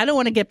 Yeah, I don't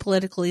want to get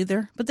political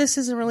either, but this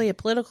isn't really a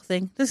political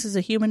thing. This is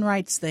a human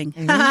rights thing.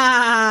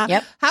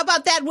 Yep. How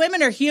about that?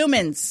 Women are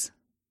humans.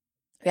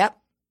 Yep.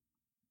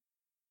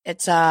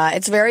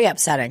 It's very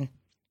upsetting.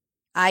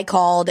 I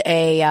called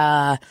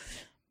a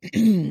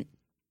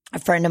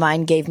friend of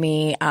mine gave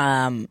me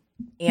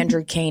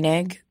Andrew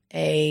Koenig,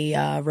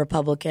 a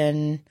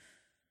Republican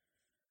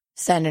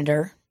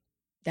senator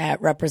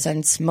that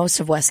represents most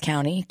of West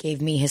County,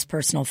 gave me his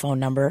personal phone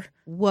number.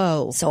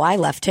 Whoa. So I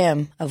left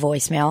him a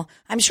voicemail.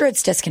 I'm sure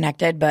it's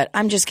disconnected, but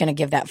I'm just going to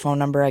give that phone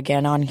number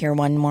again on here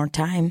one more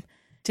time,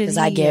 because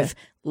I give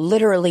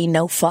literally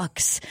no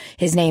fucks.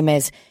 His name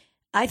is,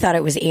 I thought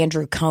it was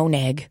Andrew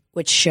Koenig,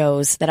 which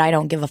shows that I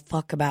don't give a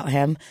fuck about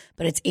him,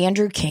 but it's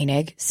Andrew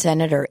Koenig,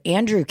 Senator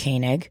Andrew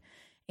Koenig,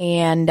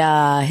 and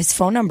his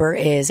phone number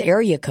is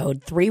area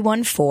code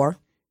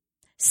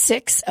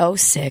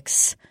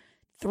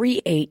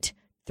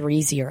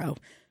 314-606-3830.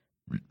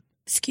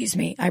 Excuse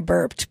me, I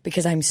burped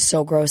because I'm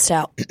so grossed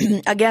out.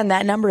 Again,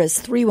 that number is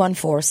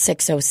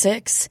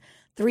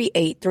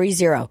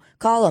 314-606-3830.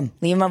 Call him,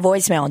 leave him a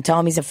voicemail, and tell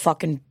him he's a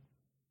fucking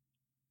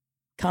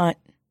cunt.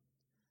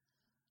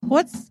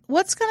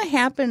 What's going to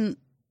happen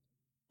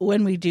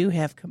when we do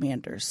have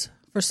commanders?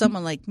 For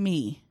someone like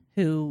me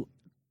who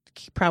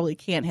probably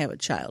can't have a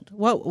child,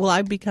 what will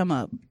I become?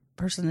 A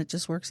person that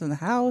just works in the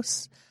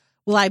house?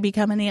 Will I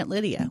become an Aunt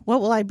Lydia?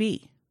 What will I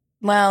be?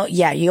 Well,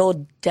 yeah,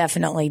 you'll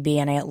definitely be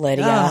an Aunt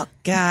Lydia. Oh,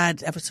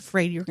 God. I was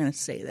afraid you were going to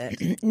say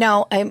that.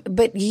 No,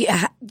 but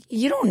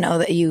you don't know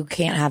that you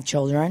can't have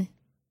children,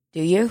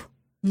 do you?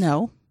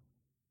 No.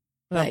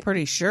 But I'm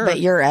pretty sure. But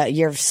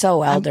you're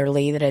so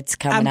elderly that it's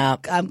coming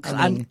up.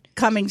 I'm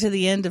coming to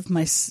the end of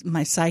my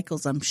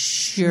cycles, I'm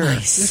sure.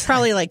 Nice. There's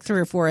probably like 3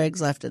 or 4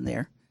 eggs left in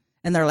there.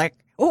 And they're like,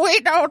 we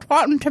don't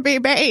want to be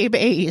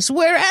babies.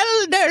 We're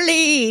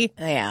elderly.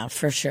 Yeah,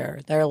 for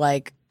sure. They're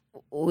like,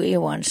 we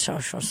want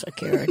Social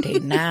Security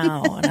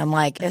now. And I'm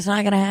like, it's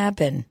not going to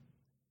happen.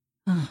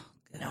 Oh,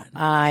 God.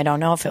 I don't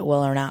know if it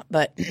will or not,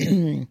 but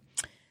you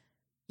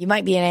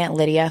might be an Aunt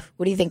Lydia.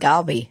 What do you think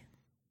I'll be?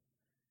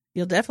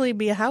 You'll definitely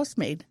be a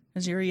housemaid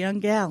because you're a young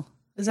gal.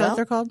 Is that what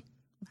they're called?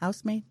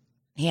 Housemaid?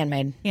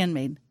 Handmaid.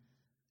 Handmaid.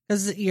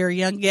 Because you're a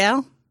young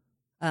gal.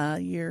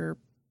 You're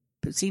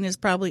seen as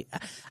probably,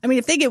 I mean,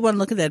 if they get one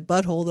look at that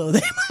butthole, though,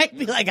 they might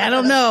be like, I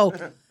don't know.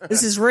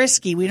 This is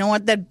risky. We don't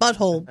want that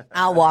butthole.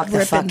 I'll walk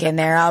the fuck in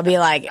there. I'll be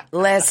like,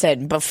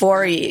 listen,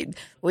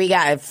 we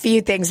got a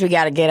few things we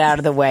got to get out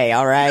of the way,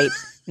 all right?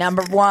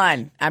 Number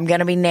 1, I'm going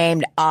to be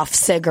named off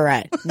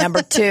cigarette.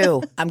 Number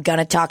 2, I'm going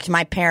to talk to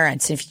my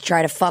parents. If you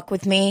try to fuck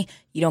with me,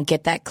 you don't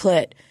get that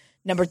clit.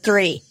 Number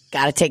 3,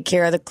 got to take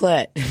care of the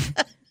clit.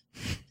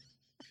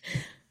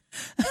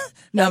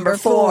 Number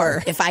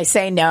 4, if I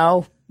say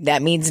no,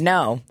 that means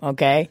no,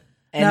 okay?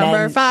 And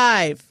Number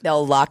 5,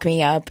 they'll lock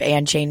me up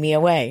and chain me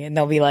away. And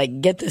they'll be like,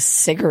 get this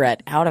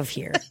cigarette out of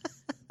here.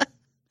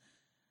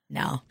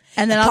 No.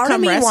 And then I'll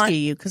come rescue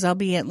you because I'll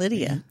be Aunt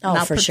Lydia.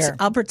 Oh, for sure.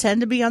 I'll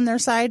pretend to be on their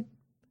side.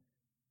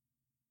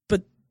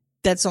 But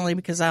that's only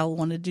because I'll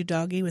want to do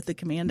doggy with the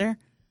commander.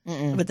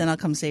 But then I'll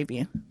come save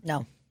you.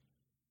 No.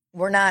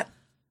 We're not.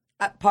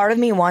 Part of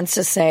me wants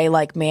to say,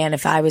 like, man,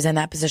 if I was in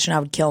that position, I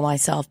would kill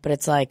myself. But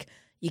it's like,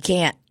 you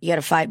can't. You got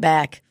to fight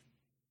back.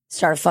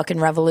 start a fucking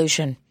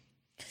revolution.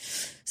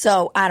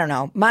 So I don't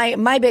know.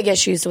 My big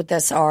issues with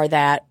this are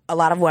that a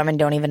lot of women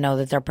don't even know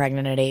that they're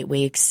pregnant at 8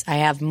 weeks. I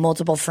have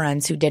multiple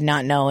friends who did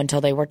not know until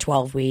they were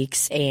 12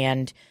 weeks.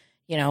 And,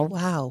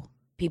 Wow.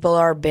 people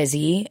are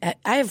busy.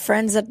 I have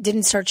friends that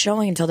didn't start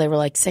showing until they were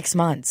like 6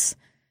 months.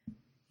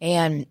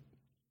 And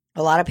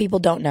a lot of people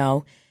don't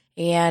know.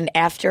 And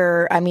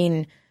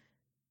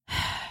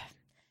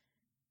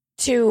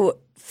to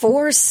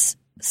force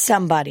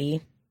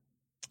somebody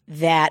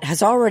that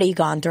has already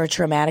gone through a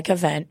traumatic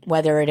event,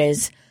 whether it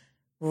is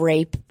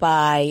rape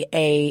by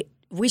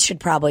we should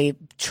probably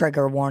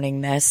trigger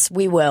warning this.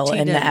 We will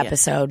in the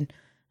episode.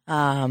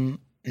 In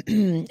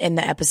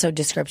the episode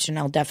description,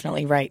 I'll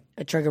definitely write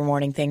a trigger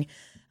warning thing.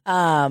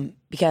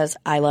 Because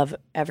I love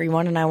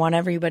everyone and I want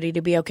everybody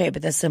to be okay,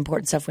 but this is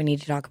important stuff we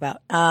need to talk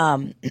about.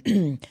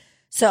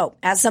 So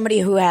as somebody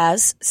who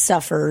has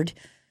suffered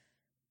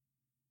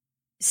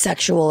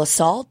sexual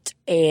assault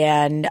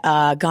and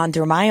gone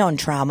through my own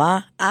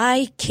trauma,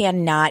 I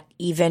cannot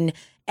even,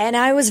 and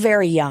I was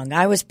very young.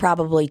 I was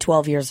probably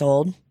 12 years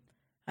old,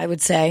 I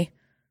would say.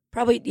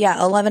 Probably,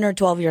 11 or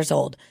 12 years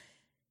old.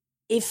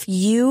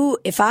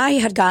 If I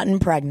had gotten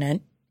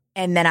pregnant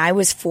and then I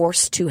was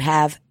forced to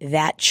have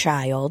that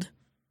child,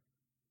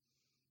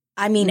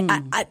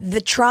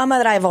 the trauma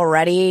that I've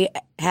already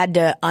had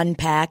to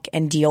unpack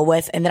and deal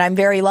with, and that I'm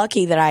very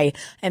lucky that I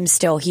am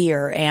still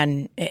here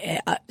and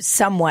a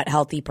somewhat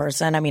healthy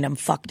person. I'm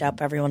fucked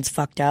up. Everyone's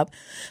fucked up.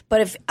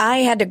 But if I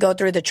had to go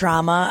through the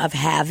trauma of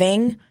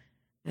having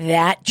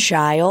that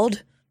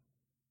child,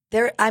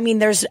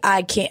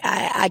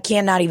 I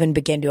cannot even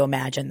begin to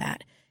imagine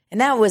that.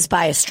 And that was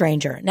by a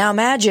stranger. Now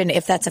imagine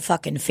if that's a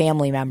fucking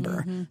family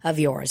member of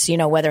yours,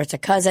 whether it's a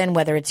cousin,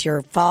 whether it's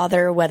your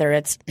father, whether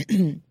it's,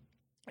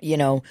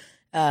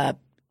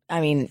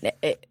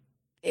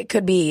 it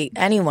could be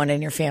anyone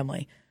in your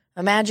family.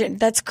 Imagine,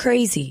 that's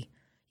crazy.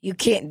 You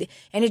can't,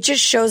 and it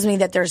just shows me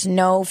that there's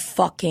no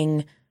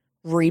fucking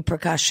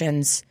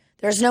repercussions.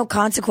 There's no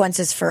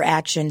consequences for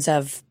actions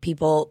of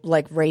people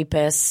like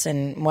rapists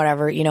and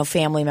whatever,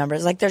 family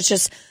members. Like there's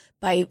just,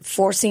 by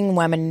forcing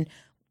women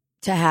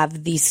to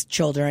have these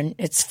children,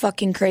 it's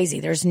fucking crazy.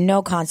 There's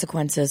no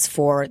consequences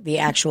for the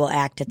actual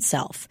act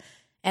itself.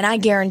 And I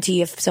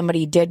guarantee if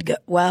somebody did go,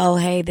 well,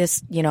 hey,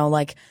 this,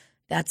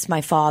 that's my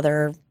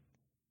father.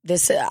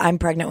 I'm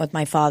pregnant with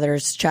my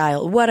father's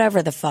child,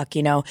 whatever the fuck,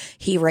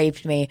 he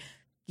raped me.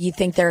 You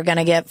think they're going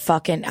to get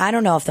fucking, I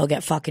don't know if they'll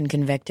get fucking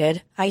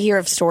convicted. I hear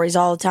of stories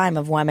all the time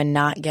of women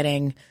not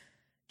getting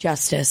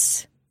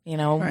justice,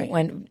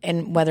 right.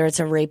 and whether it's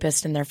a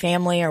rapist in their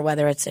family or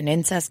whether it's an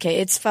incest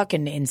case, it's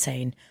fucking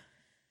insane.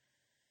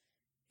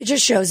 It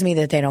just shows me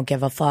that they don't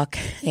give a fuck,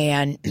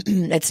 and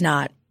it's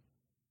not.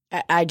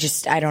 I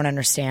don't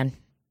understand.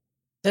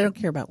 They don't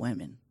care about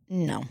women.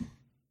 No,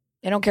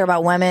 they don't care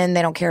about women.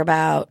 They don't care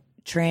about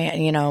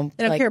They don't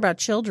care about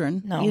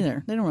children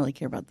either. They don't really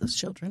care about those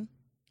children.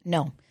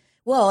 No.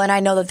 Well, and I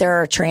know that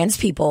there are trans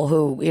people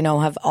who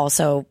have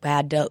also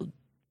had to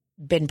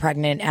been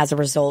pregnant as a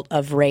result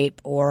of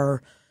rape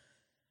or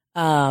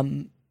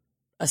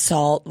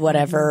assault,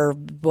 whatever.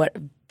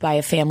 By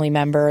a family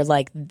member,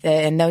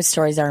 and those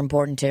stories are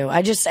important too.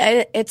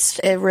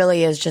 It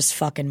really is just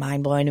fucking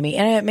mind blowing to me,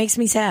 and it makes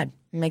me sad.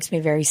 It makes me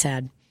very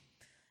sad.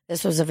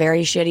 This was a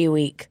very shitty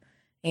week,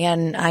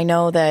 and I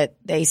know that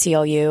the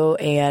ACLU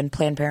and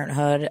Planned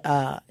Parenthood,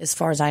 as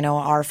far as I know,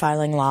 are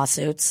filing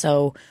lawsuits.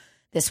 So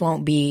this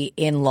won't be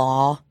in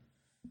law.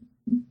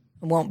 It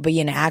won't be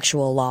an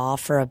actual law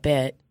for a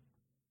bit.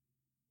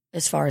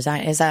 As far as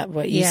is that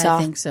what you saw?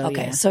 I think so.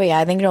 Okay, yeah. so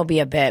I think it'll be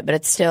a bit, but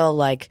it's still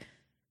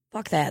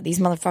fuck that. These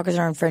motherfuckers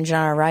are infringing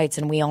on our rights,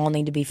 and we all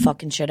need to be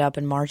fucking shit up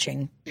and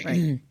marching.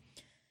 Right.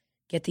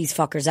 Get these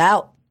fuckers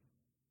out.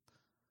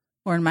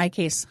 Or in my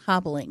case,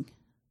 hobbling.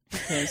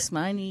 Because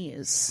my knee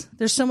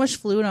there's so much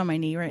fluid on my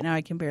knee right now,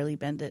 I can barely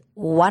bend it.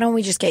 Why don't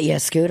we just get you a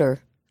scooter?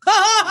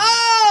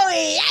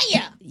 Oh,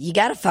 yeah. You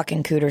got a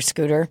fucking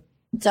scooter.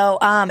 So,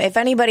 if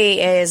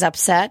anybody is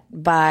upset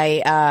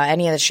by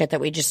any of the shit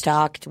that we just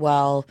talked,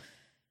 well,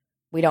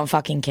 we don't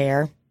fucking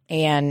care.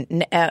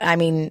 And,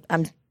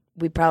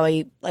 we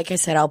probably, like I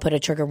said, I'll put a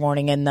trigger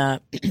warning in the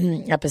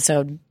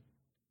episode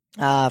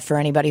for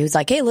anybody who's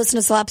like, hey, listen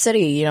to Slap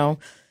City,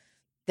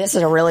 this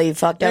is a really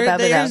fucked up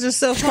episode. They're just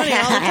so funny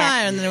all the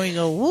time. And then we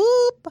go,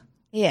 whoop.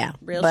 Yeah.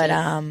 Real but,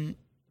 shit.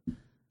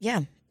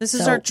 Yeah. This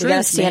is our truth, we got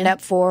to stand man.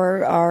 up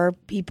for our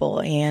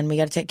people, and we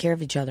got to take care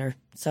of each other.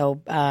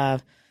 So,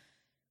 what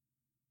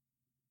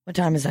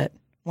time is it?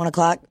 1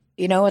 o'clock?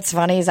 What's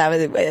funny is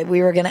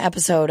we were going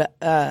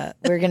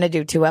to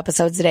do 2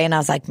 episodes today, and I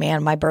was like,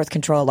 man, my birth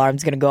control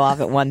alarm's going to go off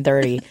at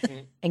 1:30.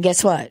 And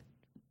guess what?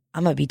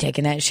 I'm going to be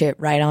taking that shit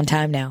right on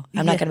time now.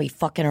 I'm not going to be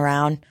fucking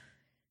around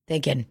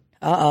thinking,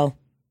 uh-oh,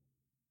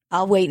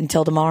 I'll wait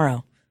until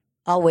tomorrow.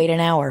 I'll wait an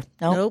hour.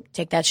 Nope.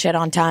 Take that shit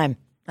on time.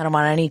 I don't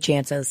want any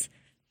chances.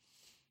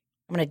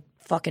 I'm going to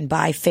fucking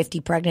buy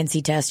 50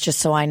 pregnancy tests just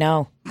so I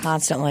know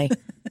constantly.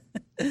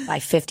 Buy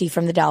 50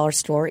 from the dollar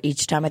store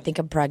each time I think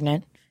I'm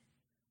pregnant.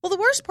 Well, the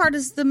worst part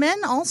is the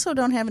men also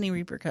don't have any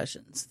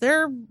repercussions.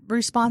 They're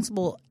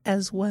responsible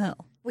as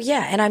well. Well,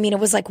 yeah, and I mean, it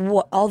was like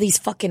all these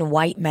fucking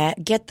white men.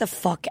 Get the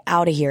fuck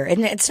out of here.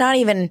 And it's not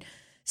even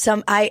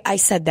some. I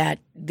said that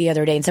the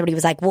other day, and somebody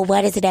was like, "Well,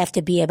 why does it have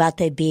to be about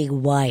the big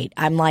white?"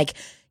 I'm like,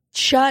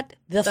 shut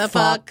the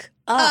fuck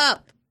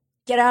up.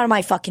 Get out of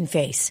my fucking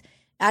face.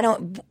 I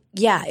don't.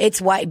 Yeah, it's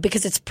white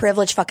because it's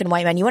privileged fucking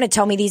white men. You want to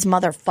tell me these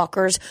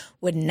motherfuckers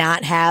would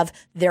not have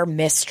their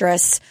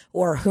mistress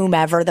or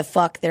whomever the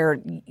fuck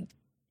they're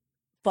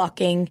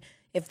fucking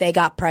if they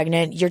got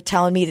pregnant? You're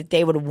telling me that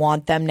they would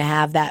want them to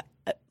have that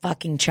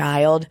fucking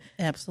child?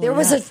 Absolutely. There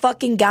was a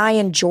fucking guy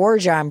in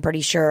Georgia, I'm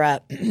pretty sure,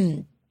 a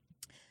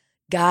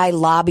guy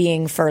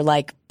lobbying for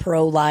like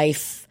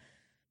pro-life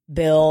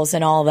bills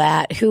and all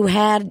that who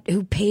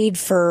paid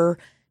for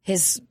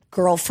his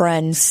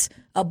girlfriend's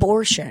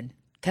abortion.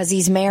 Because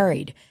he's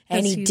married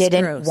and he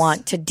didn't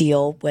want to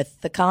deal with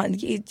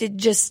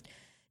the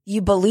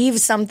you believe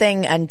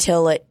something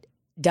until it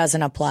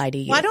doesn't apply to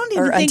you. Well, I don't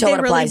even think they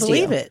really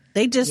believe it.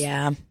 They just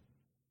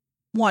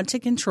want to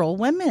control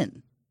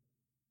women.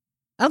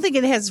 I don't think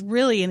it has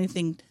really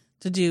anything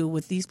to do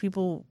with these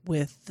people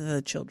with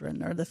the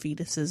children or the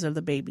fetuses or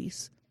the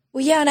babies.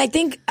 Well, yeah, and I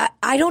think,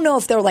 I don't know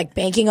if they're like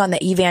banking on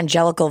the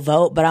evangelical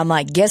vote, but I'm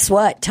like, guess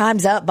what?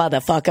 Time's up,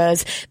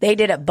 motherfuckers. They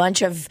did a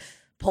bunch of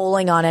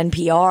polling on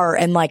NPR,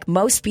 and like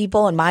most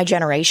people in my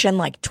generation,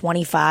 like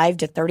 25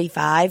 to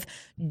 35,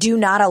 do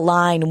not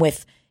align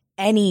with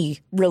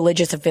any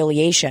religious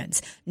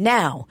affiliations.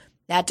 Now,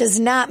 that does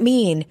not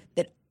mean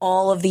that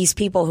all of these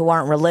people who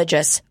aren't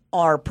religious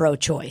are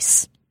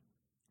pro-choice.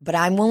 But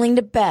I'm willing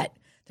to bet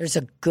there's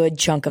a good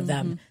chunk of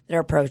them that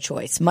are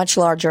pro-choice, much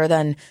larger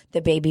than the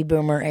baby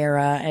boomer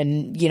era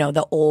and, you know,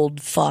 the old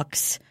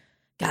fucks.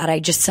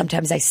 God,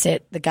 sometimes I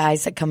sit, the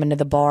guys that come into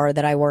the bar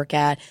that I work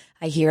at,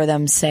 I hear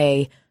them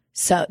say,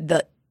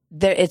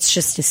 it's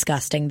just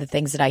disgusting, the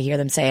things that I hear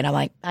them say, and I'm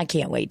like, I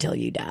can't wait till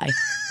you die.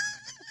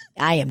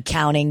 I am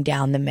counting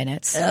down the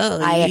minutes.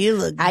 Oh, you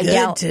look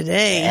good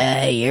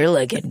today. You're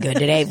looking good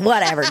today.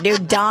 Whatever.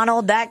 Dude,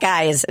 Donald, that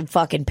guy is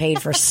fucking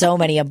paid for so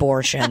many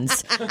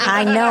abortions.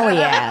 I know he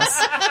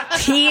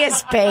has. He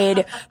is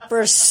paid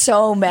for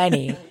so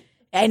many.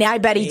 And I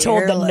bet he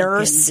told the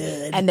nurse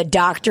and the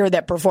doctor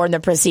that performed the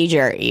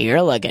procedure,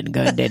 you're looking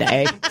good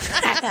today.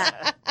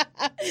 That's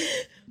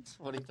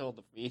what he told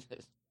the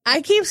fetus.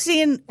 I keep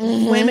seeing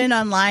women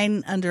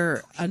online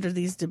under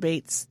these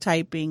debates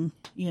typing,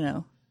 you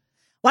know,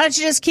 why don't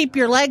you just keep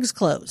your legs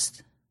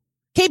closed?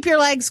 Keep your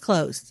legs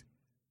closed.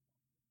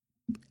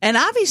 And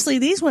obviously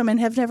these women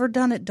have never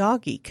done it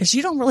doggy because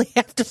you don't really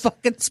have to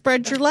fucking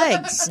spread your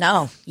legs.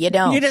 No, you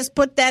don't. You just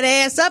put that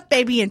ass up,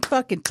 baby, and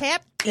fucking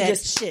tap that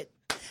shit.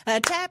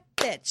 Tap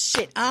that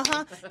shit.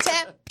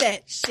 Tap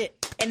that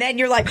shit. And then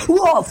you're like,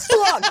 whoa,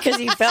 fuck, because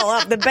you fell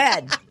off the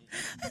bed.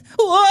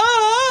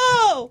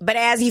 Whoa! But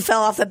as you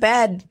fell off the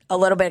bed, a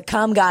little bit of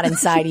cum got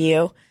inside of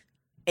you,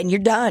 and you're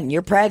done.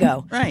 You're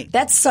prego. Right.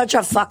 That's such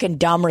a fucking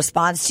dumb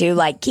response to,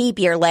 like, keep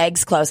your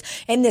legs closed.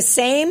 And the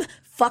same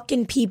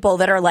fucking people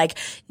that are like,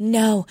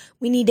 no,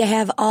 we need to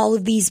have all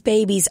of these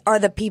babies are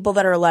the people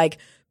that are like,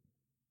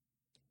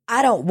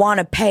 I don't want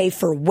to pay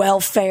for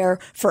welfare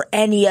for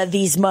any of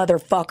these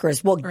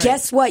motherfuckers. Well,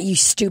 guess what, you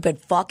stupid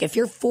fuck? If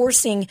you're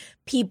forcing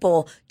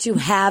people to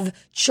have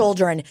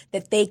children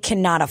that they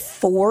cannot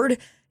afford,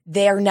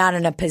 they're not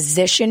in a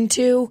position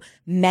to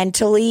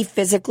mentally,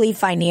 physically,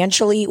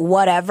 financially,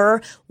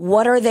 whatever.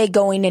 What are they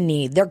going to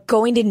need? They're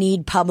going to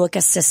need public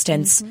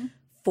assistance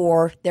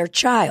for their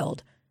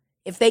child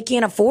if they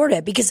can't afford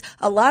it, because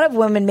a lot of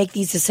women make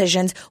these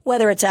decisions,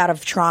 whether it's out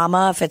of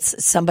trauma, if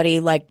it's somebody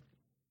like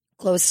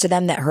close to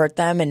them that hurt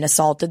them and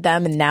assaulted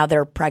them and now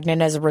they're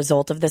pregnant as a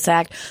result of this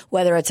act,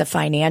 whether it's a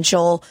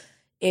financial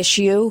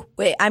issue.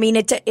 I mean,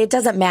 it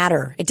doesn't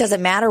matter. It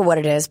doesn't matter what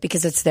it is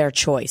because it's their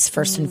choice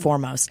first and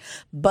foremost.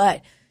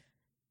 But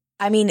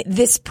I mean,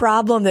 this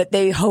problem that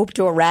they hope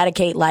to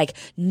eradicate, like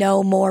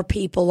no more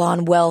people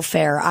on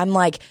welfare. I'm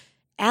like,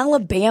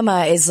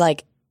 Alabama is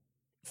like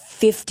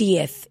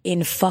 50th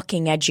in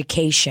fucking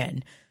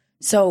education.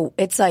 So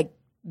it's like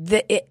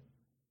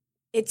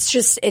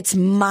it's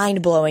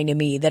mind blowing to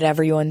me that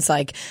everyone's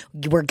like,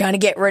 we're going to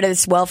get rid of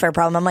this welfare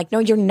problem. I'm like, no,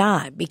 you're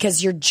not,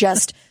 because you're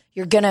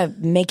going to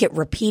make it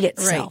repeat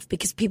itself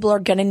because people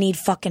are going to need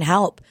fucking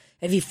help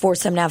if you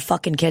force them to have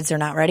fucking kids they're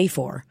not ready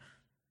for.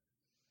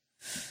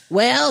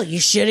 Well,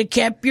 you should have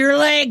kept your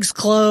legs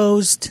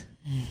closed.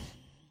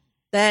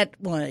 That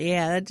one,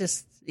 you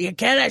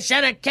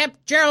should have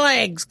kept your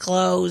legs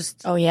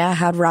closed. Oh yeah,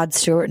 how'd Rod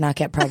Stewart not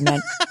get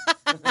pregnant?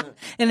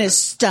 In his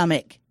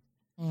stomach.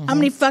 How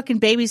many fucking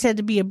babies had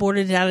to be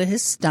aborted out of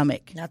his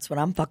stomach? That's what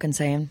I'm fucking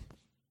saying.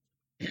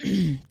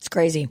 It's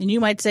crazy. And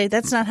you might say,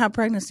 that's not how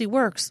pregnancy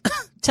works.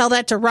 Tell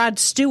that to Rod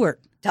Stewart.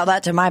 Tell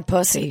that to my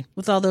pussy.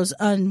 With all those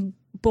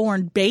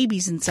unborn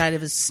babies inside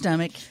of his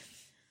stomach.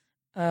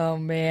 Oh,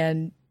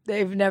 man.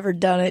 They've never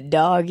done it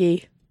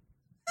doggy.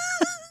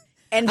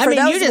 And for I mean,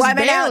 those you just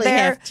women out barely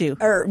there, have to.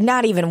 or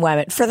not even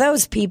women, for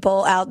those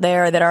people out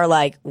there that are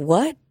like,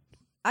 what?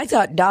 I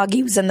thought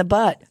doggy was in the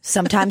butt.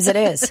 Sometimes it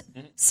is.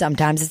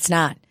 Sometimes it's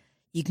not.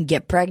 You can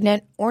get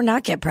pregnant or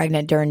not get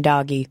pregnant during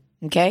doggy.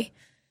 Okay?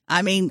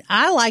 I mean,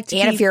 I like to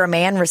And if you're a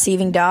man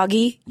receiving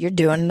doggy, you're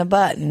doing it in the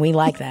butt, and we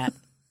like that.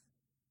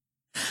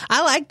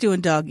 I like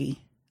doing doggy.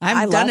 I I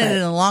haven't done love it it.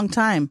 in a long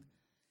time.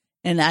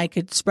 And I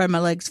could spread my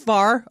legs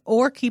far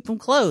or keep them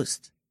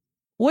closed.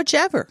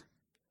 Whichever.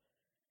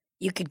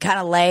 You could kind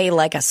of lay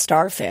like a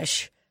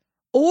starfish.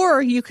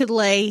 Or you could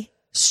lay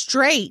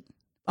straight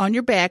on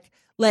your back,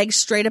 legs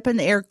straight up in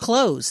the air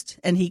closed,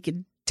 and he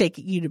could take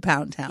you to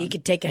Pound Town. You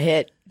could take a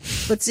hit.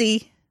 But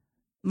see,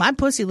 my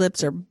pussy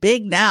lips are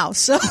big now,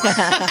 so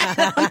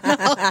I don't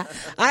know.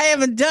 I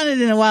haven't done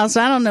it in a while,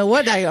 so I don't know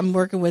what I'm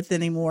working with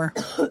anymore.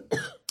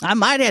 I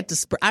might have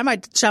to I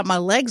might chop my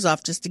legs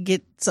off just to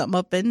get something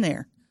up in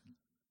there.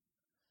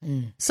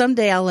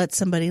 Someday I'll let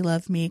somebody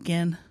love me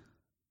again.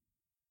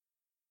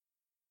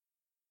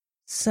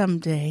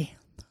 Someday.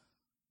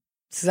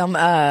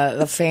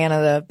 A fan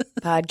of the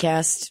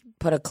podcast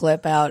put a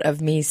clip out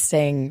of me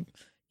saying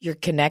your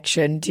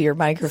connection to your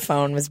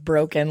microphone was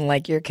broken,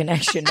 like your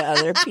connection to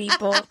other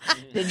people.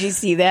 Did you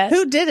see that?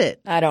 Who did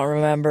it? I don't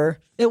remember.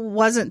 It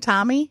wasn't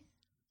Tommy?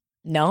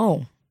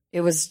 No,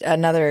 it was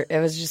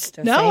just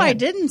a No, fan. I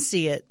didn't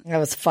see it. That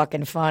was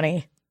fucking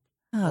funny.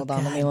 Oh, Hold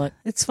on, let me God. look.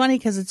 It's funny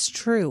because it's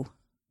true.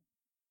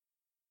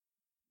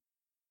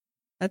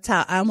 That's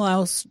how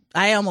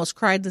I almost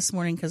cried this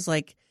morning because,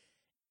 like,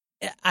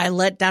 I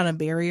let down a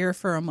barrier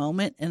for a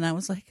moment and I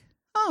was like,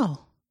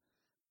 oh,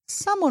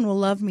 someone will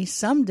love me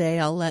someday.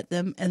 I'll let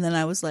them. And then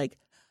I was like,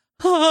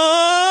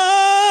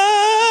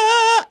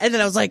 ah! And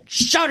then I was like,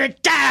 shut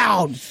it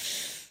down.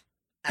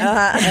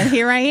 And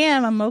here I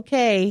am. I'm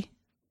okay.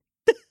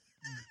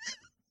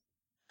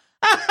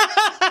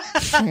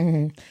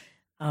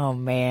 Oh,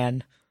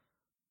 man.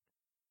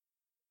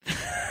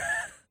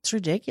 It's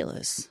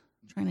ridiculous.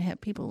 I'm trying to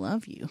have people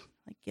love you.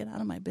 Like, get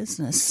out of my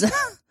business.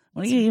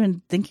 What do you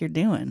even think you're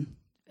doing?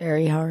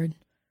 Very hard.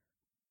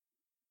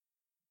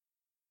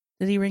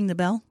 Did he ring the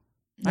bell?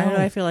 No. Why do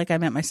I feel like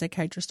I'm at my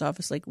psychiatrist's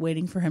office, like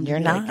waiting for him to You're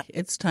be not. like,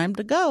 it's time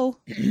to go.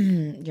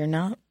 You're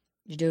not.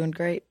 You're doing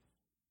great.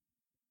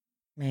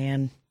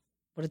 Man,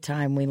 what a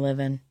time we live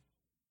in.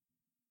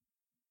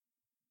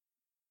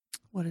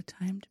 What a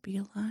time to be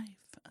alive.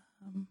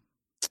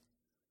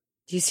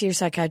 Do you see your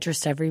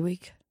psychiatrist every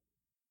week?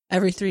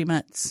 Every 3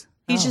 months.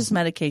 He's Oh. just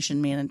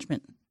medication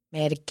management.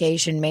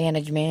 Medication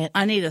management.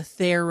 I need a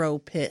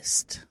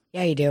therapist.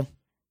 Yeah, you do.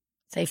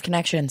 Safe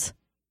Connections.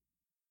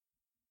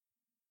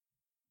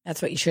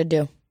 That's what you should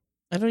do.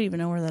 I don't even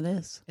know where that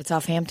is. It's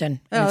off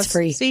Hampton. Oh, And it's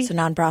free. see? It's a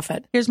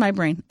nonprofit. Here's my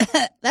brain.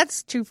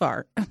 That's too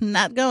far. I'm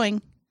not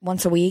going.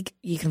 Once a week,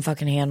 you can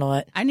fucking handle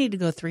it. I need to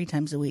go 3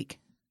 times a week.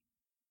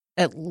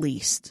 At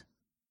least.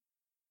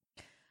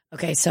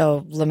 Okay,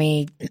 so let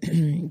me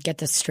get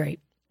this straight.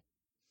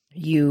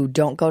 You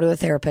don't go to a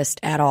therapist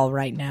at all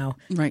right now.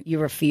 Right. You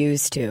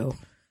refuse to.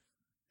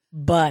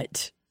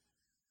 But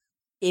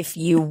if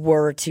you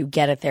were to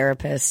get a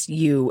therapist,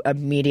 you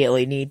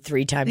immediately need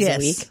 3 times a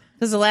week.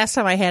 Because the last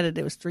time I had it,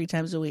 it was 3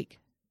 times a week.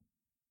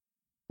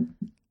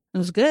 It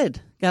was good.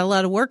 Got a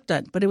lot of work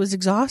done, but it was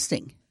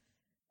exhausting.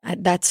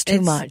 That's too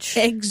It's much.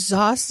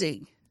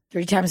 Exhausting.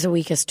 3 times a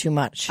week is too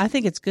much. I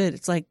think it's good.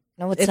 It's like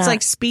No, it's it's not.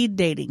 like speed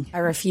dating. I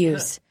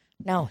refuse.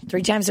 No,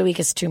 3 times a week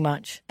is too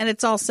much, And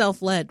it's all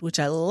self-led, which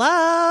I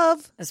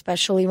love.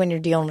 especially when you're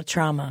dealing with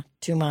trauma.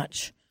 Too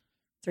much.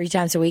 3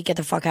 times a week, get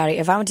the fuck out of here.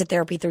 If I went to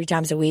therapy 3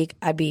 times a week,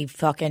 I'd be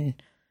fucking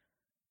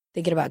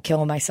thinking about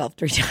killing myself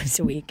 3 times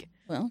a week.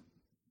 Well,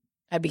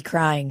 I'd be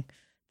crying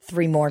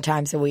 3 more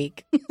times a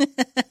week.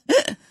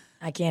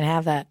 I can't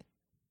have that.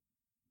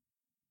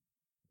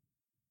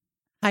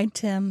 hi,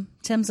 Tim.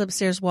 Tim's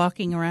upstairs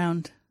walking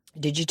around.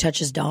 Did you touch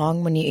his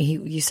dong when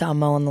you saw him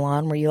mowing the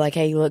lawn? Were you like,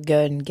 hey, you look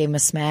good, and gave him a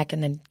smack,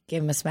 and then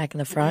gave him a smack in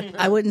the front?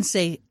 I wouldn't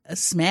say a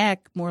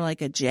smack, more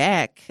like a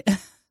jack.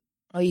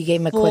 Oh, you gave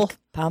him a Full. quick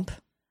pump?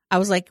 I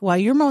was like, while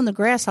you're mowing the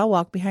grass, I'll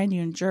walk behind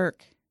you and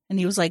jerk. And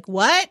he was like,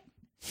 what?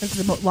 Because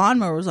the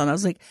lawnmower was on. I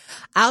was like,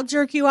 I'll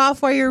jerk you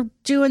off while you're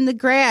doing the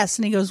grass.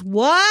 And he goes,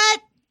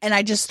 what? And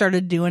I just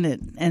started doing it.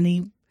 And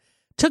he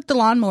took the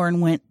lawnmower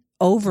and went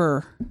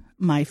over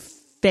my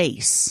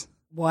face.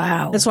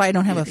 Wow. That's why I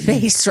don't have a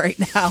face right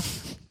now.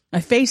 My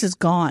face is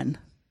gone.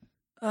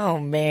 Oh,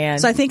 man.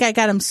 So I think I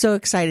got him so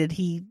excited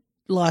he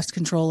lost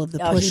control of the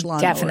push he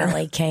lawnmower.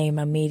 definitely came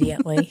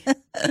immediately.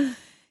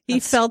 He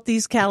felt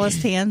these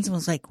calloused hands and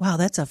was like, wow,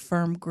 that's a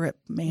firm grip,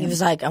 man. He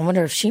was like, I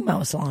wonder if she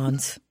mows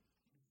lawns.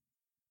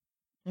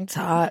 It's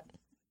hot.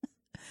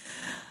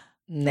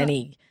 And then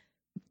he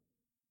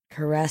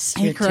caressed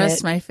your He caressed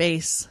tit. my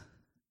face.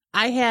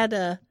 I had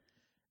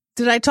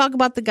did I talk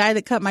about the guy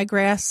that cut my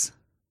grass?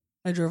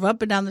 I drove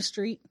up and down the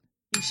street.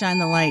 He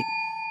shined the light.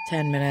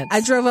 10 minutes.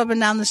 I drove up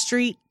and down the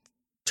street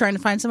trying to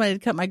find somebody to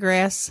cut my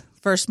grass.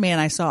 First man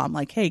I saw, I'm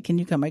like, hey, can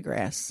you cut my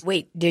grass?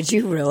 Wait, did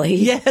you really?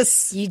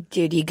 Yes. You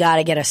got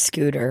to get a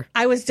scooter.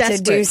 I was desperate.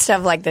 To do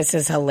stuff like this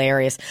is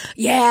hilarious.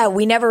 Yeah,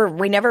 we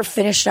never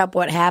finished up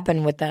what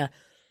happened with the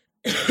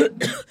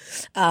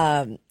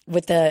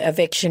with the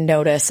eviction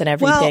notice and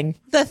everything.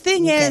 Well, the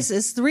thing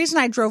is the reason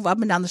I drove up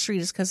and down the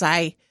street is because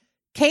I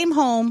came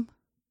home,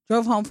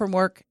 drove home from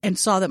work, and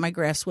saw that my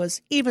grass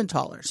was even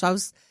taller. So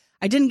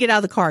I didn't get out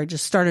of the car. I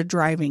just started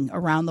driving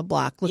around the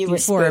block looking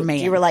for a man.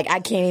 You were like, I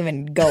can't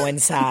even go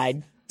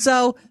inside.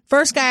 So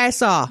first guy I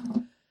saw,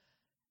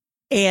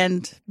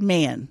 and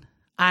man,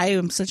 I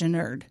am such a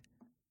nerd.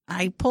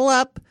 I pull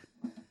up.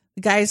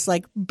 The guy's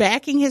like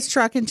backing his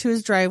truck into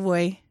his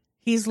driveway.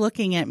 He's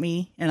looking at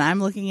me, and I'm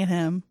looking at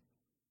him.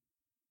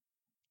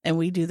 And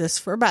we do this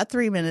for about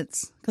 3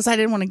 minutes because I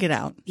didn't want to get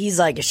out. He's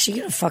like, is she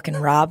going to fucking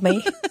rob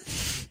me?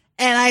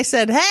 And I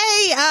said,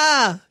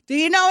 hey, do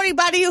you know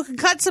anybody who can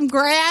cut some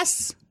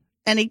grass?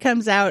 And he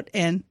comes out,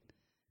 and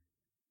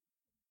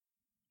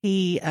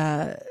he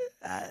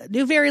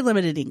knew very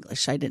limited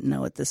English. I didn't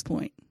know at this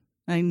point.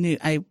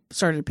 I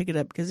started to pick it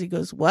up because he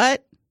goes,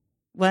 what?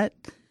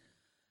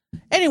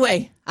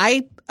 Anyway,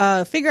 I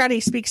figure out he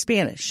speaks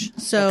Spanish.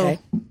 So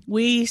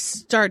we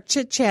start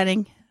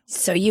chit-chatting.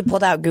 So you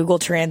pulled out Google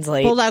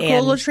Translate.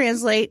 Google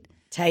Translate.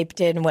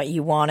 Typed in what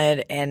you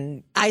wanted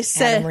and had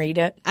him read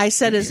it. I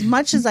said as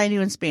much as I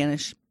knew in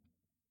Spanish.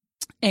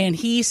 And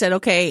he said,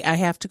 okay, I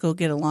have to go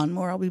get a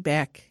lawnmower. I'll be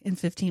back in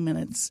 15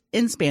 minutes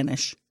in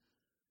Spanish.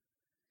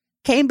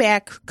 Came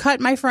back, cut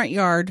my front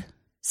yard.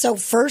 So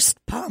first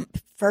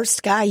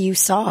guy you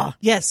saw.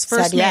 Yes,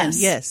 first man.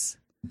 Yes.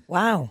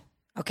 Wow.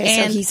 Okay,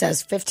 and so he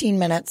says 15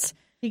 minutes.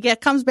 He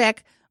comes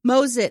back,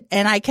 mows it,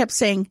 and I kept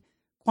saying,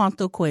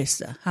 ¿Cuánto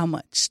cuesta? How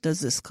much does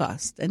this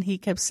cost? And he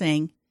kept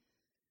saying,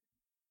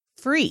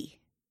 free.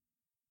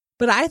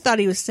 But I thought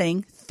he was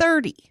saying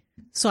 30.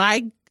 So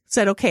I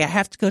said, okay, I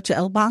have to go to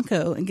El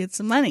Banco and get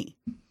some money.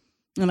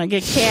 And I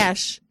get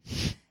cash.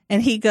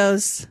 And he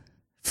goes,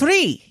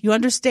 free. You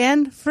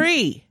understand?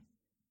 Free.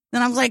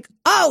 And I was like,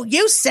 oh,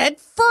 you said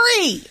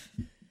free.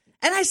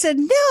 And I said,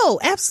 no,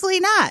 absolutely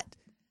not.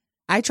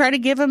 I try to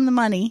give him the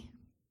money.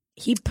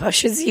 He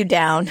pushes you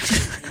down.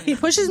 He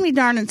pushes me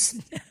down and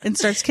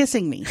starts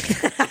kissing me.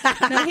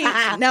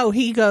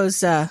 He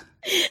goes,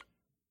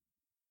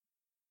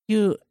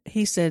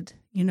 he said,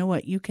 you know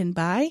what you can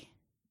buy?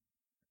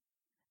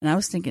 And I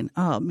was thinking,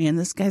 oh man,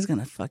 this guy's going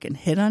to fucking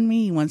hit on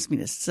me. He wants me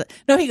to,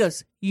 no, he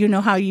goes, you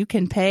know how you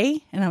can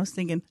pay? And I was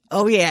thinking,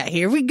 oh yeah,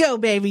 here we go,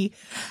 baby.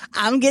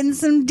 I'm getting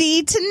some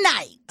D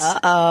tonight.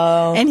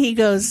 Uh-oh. And he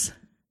goes,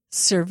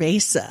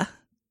 cerveza.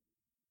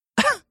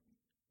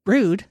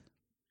 Rude.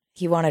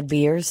 He wanted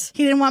beers.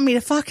 He didn't want me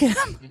to fuck him.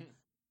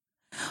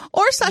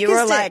 Or suck his dick. You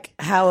were like,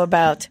 how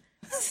about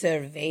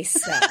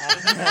cerveza?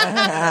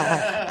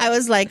 I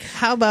was like,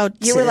 how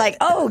about... You were like,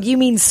 oh, you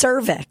mean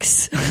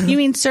cervix. You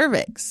mean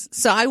cervix.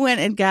 So I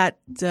went and got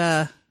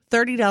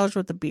 $30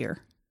 worth of beer.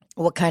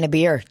 What kind of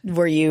beer?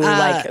 Were you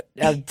like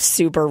a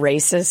super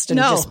racist and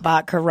just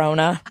bought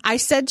Corona? I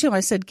said to him,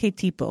 ¿Qué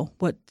tipo?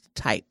 What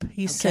type?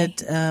 He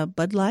said,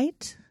 Bud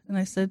Light. And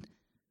I said,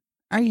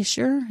 are you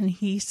sure? And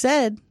he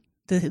said,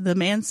 the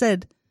man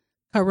said,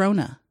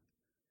 Corona.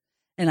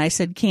 And I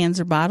said, cans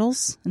or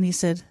bottles? And he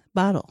said,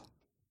 bottle.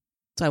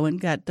 So I went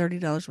and got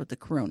 $30 worth of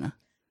Corona.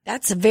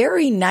 That's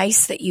very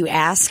nice that you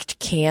asked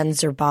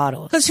cans or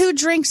bottles. Because who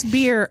drinks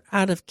beer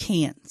out of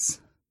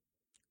cans?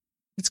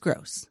 It's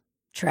gross.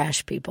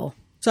 Trash people.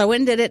 So I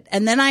went and did it.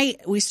 And then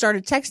we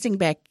started texting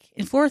back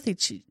and forth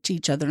to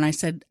each other. And I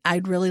said,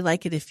 I'd really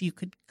like it if you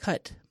could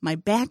cut my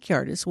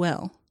backyard as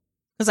well.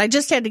 Because I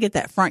just had to get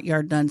that front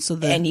yard done.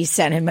 And you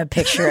sent him a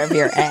picture of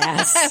your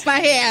ass.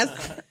 My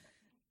ass.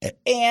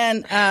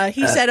 And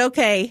he said,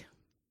 okay.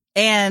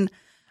 And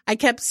I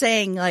kept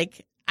saying,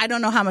 like, I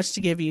don't know how much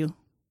to give you.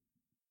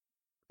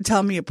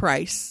 Tell me a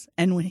price.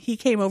 And when he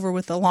came over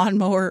with the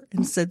lawnmower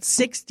and said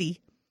 60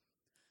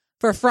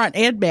 for front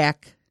and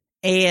back.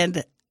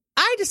 And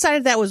I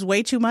decided that was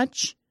way too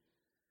much.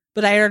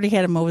 But I already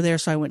had him over there,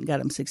 so I went and got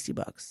him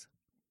 $60.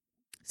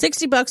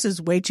 $60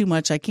 is way too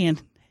much. I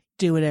can't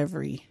do it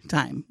every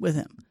time with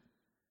him.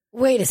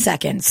 Wait a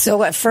second.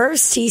 So at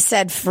first he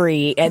said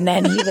free, and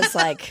then he was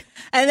like,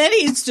 and then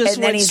he's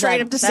just went straight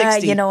like, up to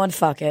 60. You know what?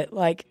 Fuck it.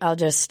 Like, I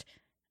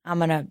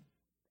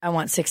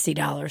want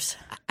 $60.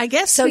 I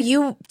guess so.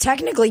 You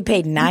technically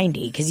paid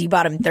 $90 because you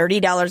bought him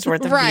 $30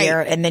 worth of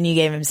beer, and then you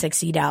gave him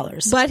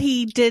 $60. But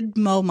he did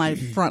mow my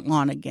front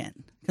lawn again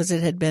because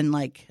it had been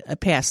like a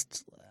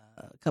past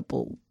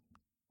couple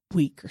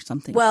week or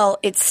something. Well,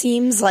 it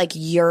seems like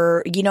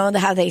you know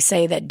how they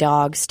say that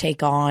dogs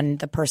take on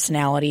the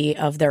personality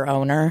of their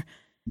owner,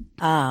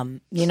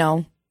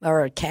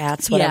 or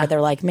cats, whatever. Yeah. They're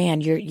like,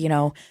 man,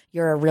 you're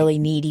a really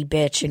needy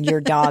bitch, and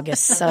your dog is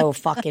so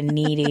fucking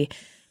needy.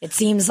 It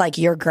seems like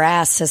your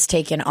grass has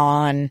taken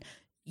on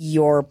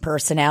your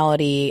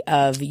personality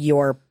of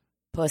your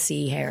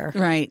pussy hair.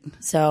 Right.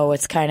 So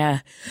it's kind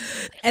of...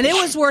 And it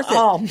was worth it.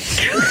 Oh.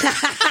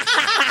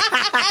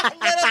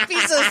 Little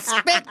piece of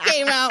spit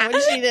came out when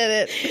she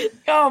did it.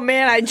 Oh,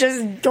 man, I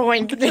just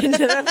doinked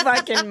into the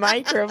fucking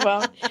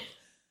microphone.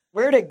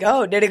 Where'd it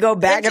go? Did it go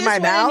back in my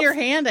mouth? It just went in your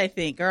hand, I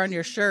think, or on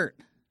your shirt.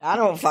 I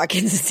don't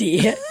fucking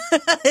see it.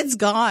 It's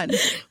gone.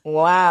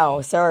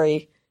 Wow,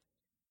 sorry.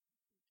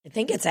 I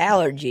think it's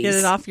allergies. Get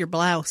it off your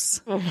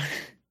blouse.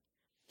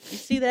 You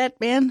see that,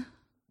 man?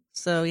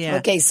 So, yeah.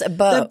 Okay, so, The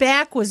but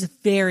back was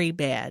very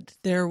bad.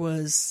 There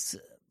was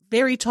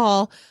very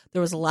tall.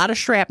 There was a lot of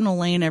shrapnel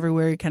laying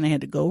everywhere. You kind of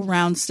had to go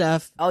around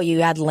stuff.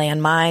 you had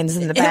landmines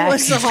in the back.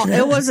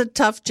 It was a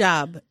tough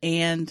job.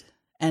 And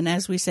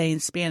as we say in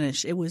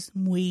Spanish, it was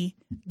muy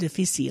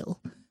difícil,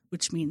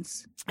 which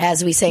means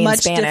As we say in much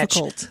Spanish.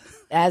 difficult.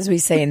 As we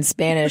say in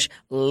Spanish,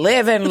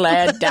 live and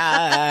let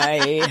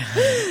die.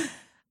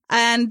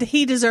 And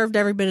he deserved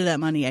every bit of that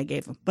money I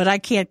gave him. But I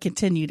can't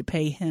continue to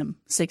pay him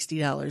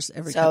 $60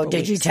 every couple So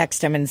did you weeks.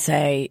 text him and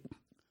say,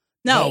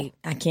 No. hey,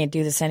 I can't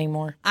do this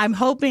anymore? I'm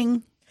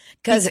hoping.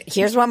 Because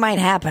here's what might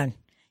happen.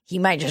 He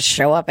might just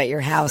show up at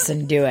your house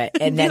and do it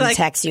and then like-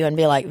 text you and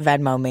be like,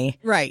 Venmo me.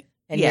 Right.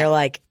 And yeah. you're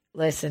like,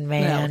 listen, No,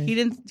 man. he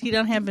didn't. He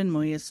don't have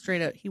Venmo. He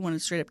straight up. He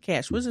wanted straight up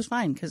cash, which is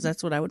fine because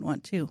that's what I would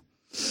want too.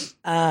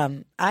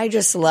 I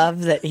just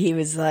love that he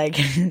was like,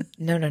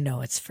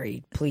 no, it's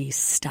free. Please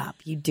stop.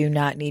 You do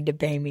not need to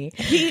pay me.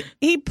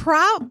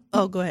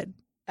 Oh, go ahead.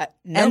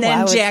 No, And then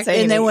I would Jack-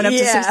 say and then went up to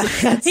yeah,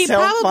 60. that's He so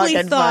probably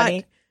fucking thought-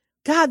 funny.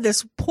 God,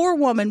 this poor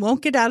woman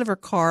won't get out of her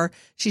car.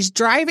 She's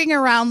driving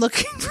around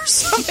looking for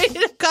somebody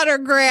to cut her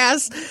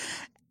grass.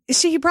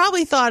 She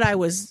probably thought I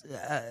was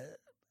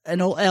an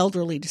old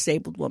elderly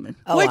disabled woman,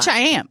 which I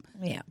am.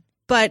 Yeah.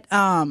 But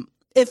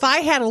if I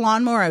had a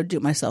lawnmower, I would do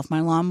it myself.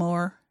 My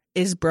lawnmower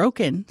is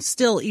broken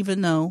still,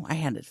 even though I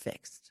had it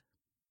fixed.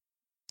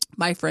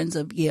 My friends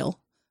of Yale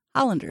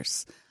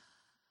Hollanders.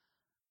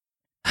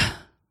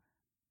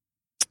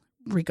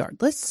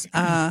 Regardless,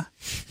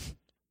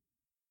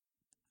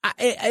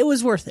 it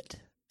was worth it.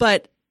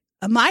 But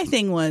my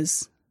thing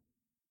was,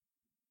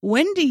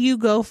 when do you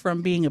go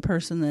from being a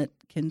person that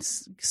can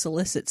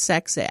solicit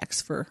sex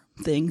acts for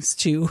things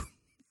to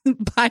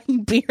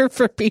buying beer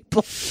for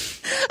people?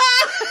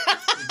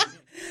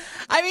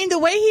 I mean, the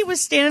way he was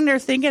standing there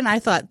thinking, I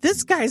thought,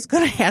 this guy's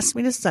going to ask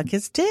me to suck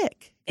his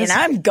dick. And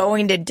I'm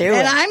going to do it.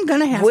 And I'm going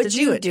to have Would to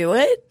you do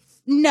it.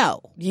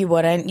 No. You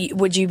wouldn't?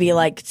 Would you be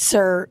like,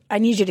 sir, I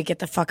need you to get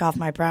the fuck off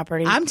my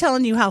property? I'm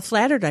telling you how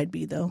flattered I'd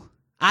be, though.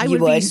 I You would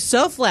be would?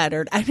 so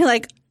flattered. I'd be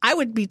like, I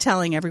would be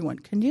telling everyone,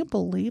 can you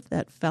believe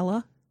that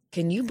fella?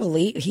 Can you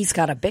believe he's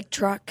got a big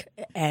truck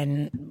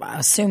and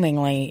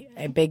assumingly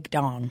a big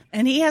dong?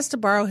 And he has to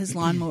borrow his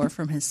lawnmower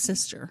from his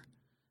sister.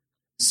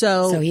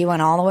 So he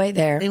went all the way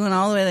there. They went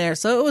all the way there.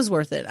 So it was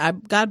worth it.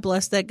 God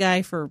bless that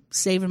guy for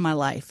saving my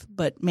life.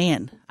 But,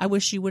 man, I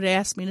wish you would have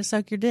asked me to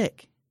suck your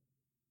dick.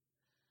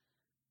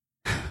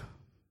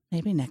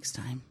 Maybe next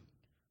time.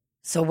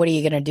 So what are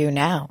you going to do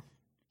now?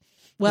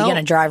 Well, you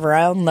going to drive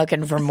around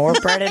looking for more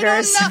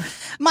predators? I don't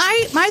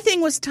know. My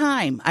thing was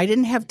time. I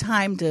didn't have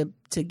time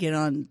to get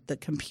on the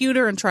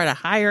computer and try to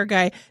hire a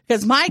guy.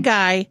 Because my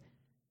guy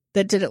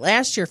that did it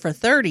last year for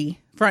 $30,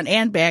 front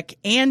and back,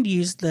 and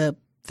used the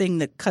thing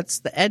that cuts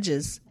the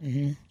edges,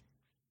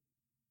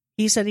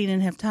 he said he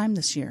didn't have time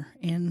this year.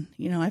 And,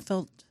 I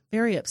felt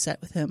very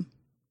upset with him.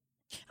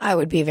 I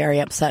would be very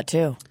upset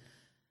too.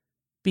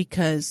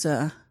 Because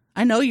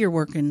I know you're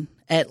working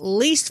at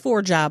least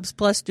 4 jobs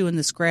plus doing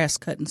this grass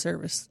cutting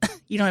service.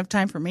 You don't have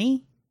time for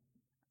me?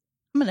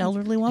 I'm an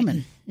elderly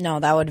woman. No,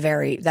 that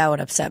would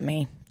upset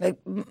me. Like,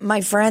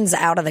 my friend's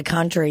out of the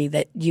country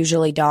that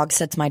usually dog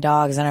sits my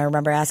dogs, and I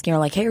remember asking her,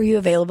 like, hey, are you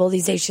available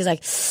these days? She's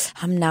like,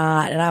 I'm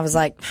not. And I was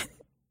like,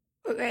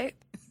 okay.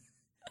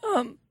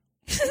 Oh,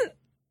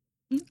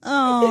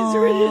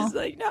 We're just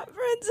like not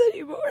friends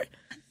anymore.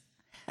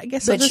 I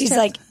guess. But she's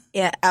like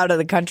out of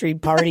the country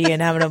partying,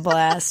 having a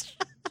blast.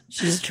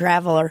 She's a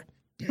traveler.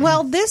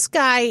 Well, this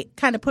guy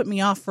kind of put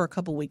me off for a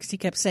couple weeks. He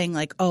kept saying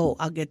like, "Oh,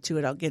 I'll get to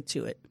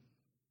it,"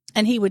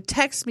 and he would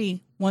text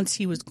me once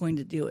he was going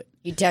to do it.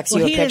 He'd text Well,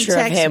 you a he didn't picture of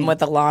text him me.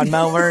 with a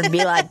lawnmower and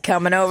be like,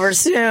 "Coming over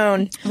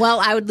soon." Well,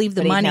 I would leave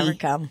the But he'd never money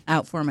come.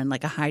 out for him in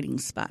like a hiding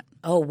spot.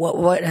 Oh,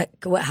 what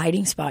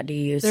hiding spot do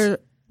you use?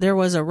 There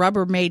was a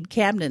Rubbermaid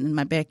cabinet in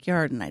my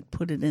backyard, and I'd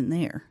put it in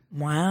there.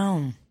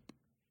 Wow.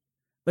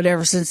 But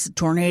ever since the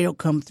tornado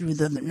come through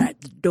the other night,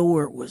 the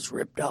door was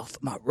ripped off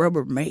my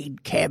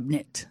Rubbermaid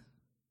cabinet.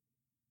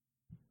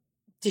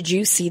 Did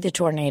you see the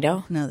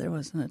tornado? No, there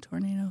wasn't a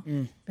tornado.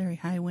 Very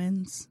high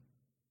winds.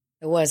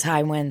 It was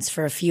high winds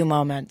for a few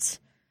moments.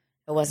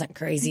 It wasn't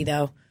crazy,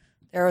 though.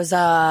 There was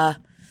a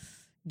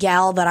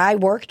gal that I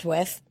worked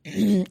with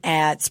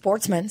at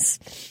Sportsman's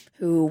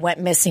who went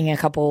missing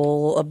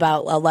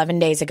about 11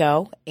 days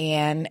ago,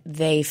 and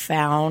they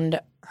found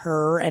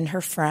her and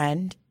her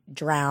friend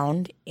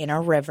drowned in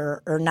a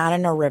river, or not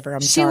in a river,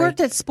 I'm She sorry. worked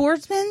at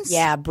Sportsman's?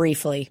 Yeah,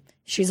 briefly.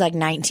 She's like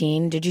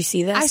 19. Did you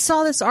see this? I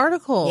saw this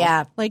article.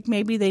 Yeah. Like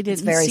maybe they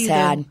didn't very see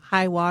sad. the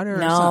high water or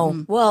No.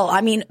 something. Well, I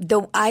mean,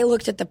 I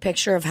looked at the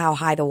picture of how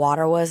high the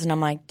water was, and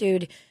I'm like,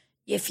 dude,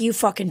 if you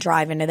fucking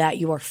drive into that,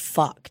 you are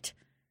fucked.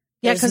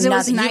 Yeah, There's 'cause it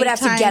was nothing. You would have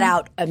to get nighttime.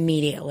 out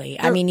immediately.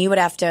 I mean, you would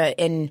have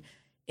to,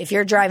 if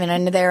you're driving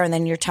into there and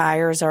then your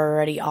tires are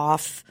already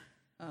off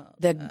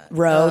the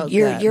road,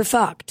 you're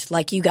fucked.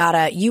 Like you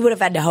would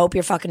have had to hope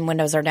your fucking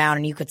windows are down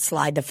and you could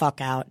slide the fuck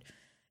out.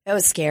 It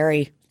was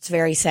scary. It's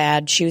very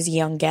sad. She was a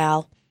young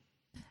gal.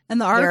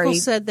 And the article Very-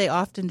 said they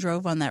often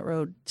drove on that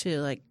road to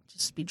like just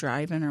just be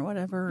driving or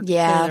whatever.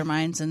 Yeah. Clear their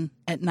minds. And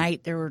at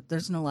night,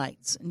 there's no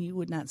lights, and you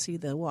would not see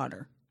the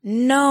water.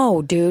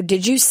 No, dude.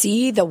 Did you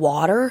see the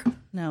water?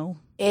 No.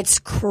 It's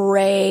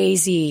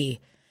crazy.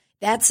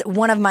 That's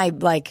one of my,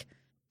 like,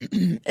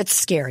 it's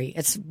scary.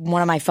 It's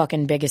one of my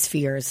fucking biggest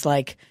fears.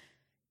 Like,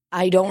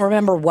 I don't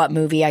remember what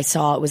movie I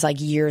saw. It was like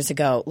years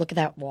ago. Look at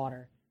that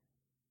water.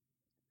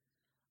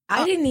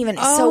 I didn't even.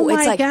 Oh so my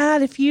it's like,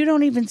 God! If you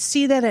don't even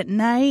see that at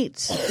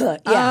night,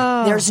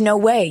 yeah, there's no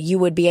way you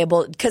would be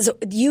able, because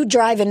you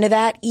drive into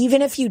that.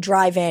 Even if you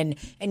drive in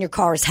and your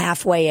car is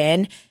halfway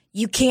in,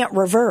 you can't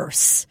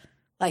reverse.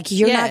 Like,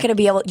 you're not going to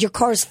be able. Your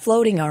car's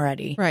floating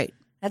already. Right.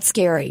 That's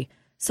scary.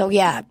 So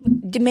yeah,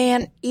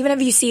 man. Even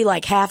if you see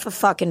like half a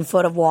fucking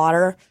foot of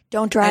water,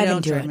 don't drive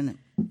into it.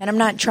 And I'm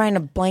not trying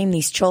to blame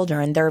these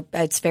children.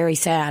 It's very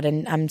sad,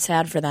 and I'm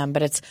sad for them.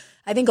 But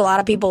I think a lot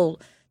of people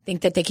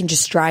think that they can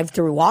just drive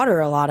through water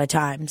a lot of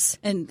times.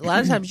 And a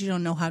lot of times you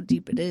don't know how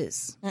deep it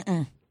is.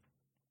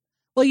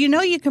 Well,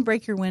 you can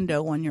break your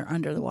window when you're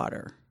under the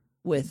water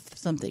with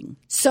something.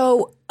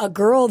 So a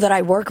girl that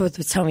I work with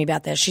was telling me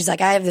about this. She's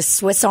like, I have this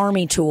Swiss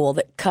Army tool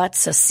that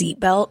cuts a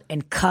seatbelt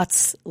and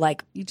cuts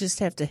like. You just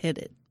have to hit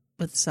it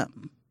with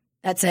something.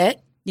 That's it?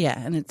 Yeah,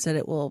 and it said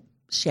it will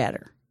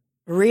shatter.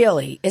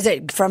 Really? Is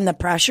it from the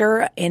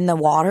pressure in the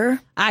water?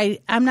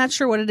 I'm not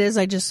sure what it is.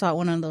 I just saw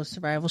one of those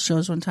survival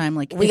shows one time.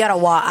 Like, we gotta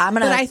watch.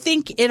 But I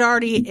think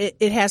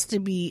it has to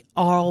be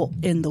all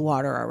in the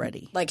water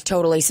already, like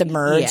totally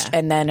submerged, Yeah.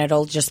 and then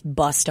it'll just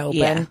bust open.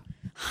 Yeah.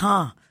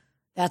 Huh?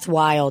 That's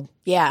wild.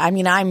 Yeah, I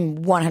mean,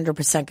 I'm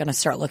 100% gonna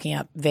start looking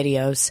up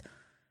videos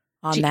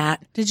on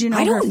that. Did you know?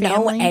 I don't her know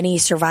family? any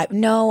survival.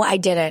 No, I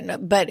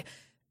didn't. But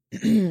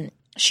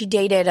she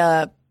dated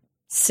a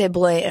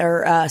sibling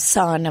or a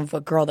son of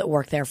a girl that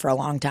worked there for a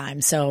long time.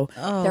 So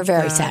they're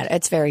very sad.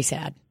 It's very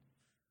sad.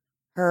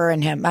 Her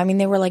and him. I mean,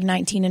 they were like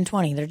 19 and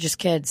 20. They're just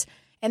kids.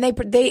 And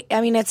they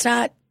I mean, it's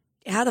not,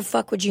 how the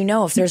fuck would you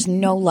know if there's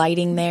no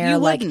lighting there? You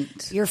like,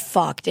 wouldn't. you're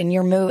fucked and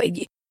you're moving.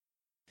 There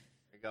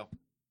you go.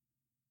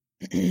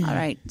 All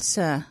right.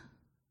 Had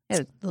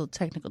a little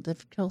technical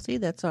difficulty.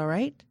 That's all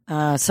right.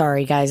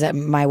 Sorry, guys.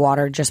 My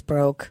water just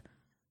broke.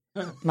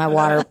 My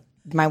water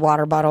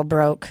bottle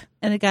broke.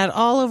 And it got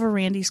all over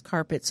Randy's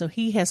carpet, so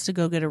he has to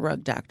go get a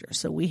rug doctor.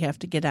 So we have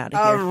to get out of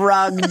A here.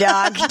 rug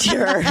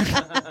doctor.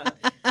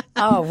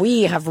 Oh,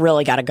 we have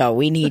really got to go.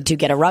 We need to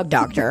get a rug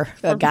doctor.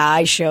 A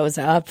guy shows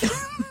up.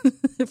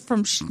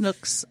 From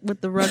Schnucks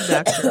with the rug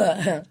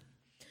doctor.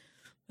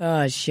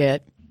 Oh,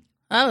 shit.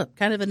 Oh,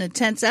 kind of an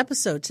intense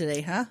episode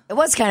today, huh? It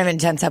was kind of an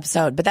intense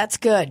episode, but that's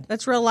good.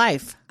 That's real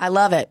life. I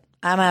love it.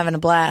 I'm having a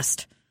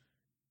blast.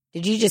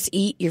 Did you just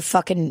eat your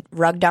fucking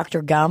rug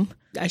doctor gum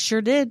I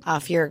sure did.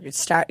 off your not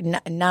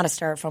a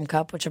styrofoam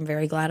cup, which I'm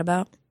very glad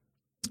about?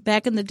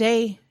 Back in the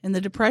day, in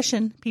the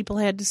Depression, people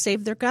had to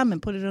save their gum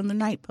and put it on their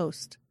night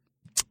post.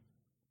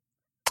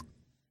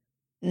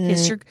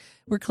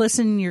 We're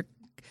kissing your.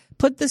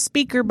 Put the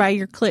speaker by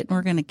your clit, and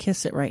we're going to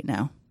kiss it right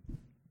now.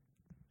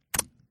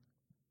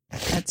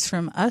 That's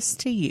from us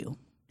to you.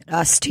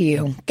 Us to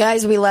you.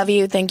 Guys, we love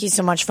you. Thank you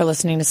so much for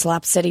listening to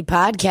Slop City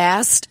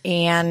Podcast.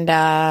 And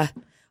I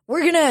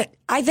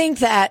think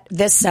that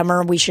this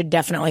summer we should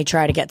definitely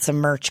try to get some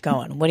merch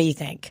going. What do you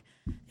think?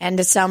 End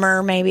of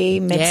summer, maybe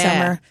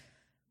midsummer. Yeah.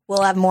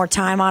 We'll have more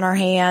time on our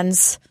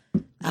hands.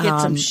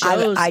 Get some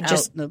shows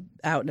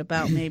out and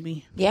about,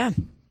 maybe. Yeah.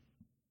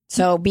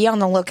 So be on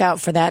the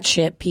lookout for that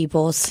shit,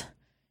 peoples.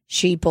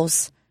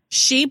 Sheeples.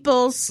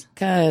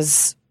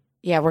 Because,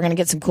 yeah, we're going to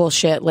get some cool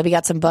shit. Libby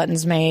got some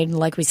buttons made,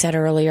 like we said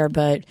earlier,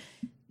 but,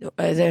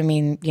 I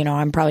mean,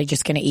 I'm probably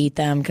just going to eat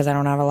them because I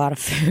don't have a lot of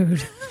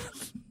food.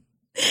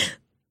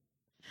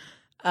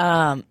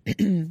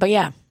 But,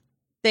 yeah.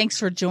 Thanks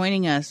for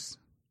joining us.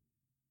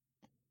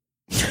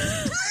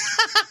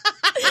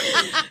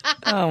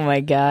 Oh, my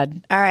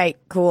God. All right,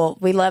 cool.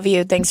 We love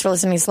you. Thanks for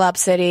listening to Slop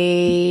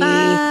City.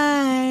 Bye.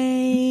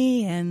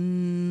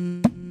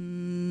 And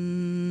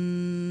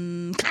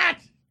cut.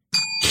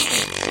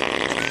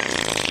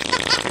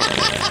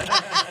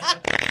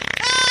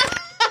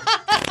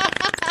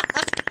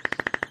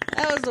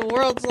 That was the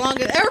world's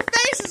longest. Her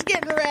face is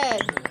getting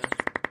red.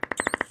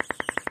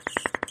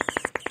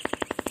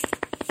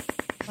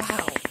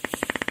 Wow.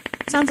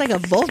 Sounds like a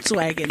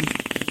Volkswagen.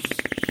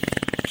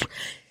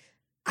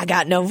 I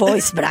got no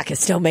voice, but I can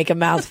still make a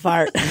mouth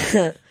fart. Is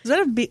that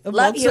a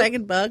Love you.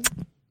 Volkswagen bug?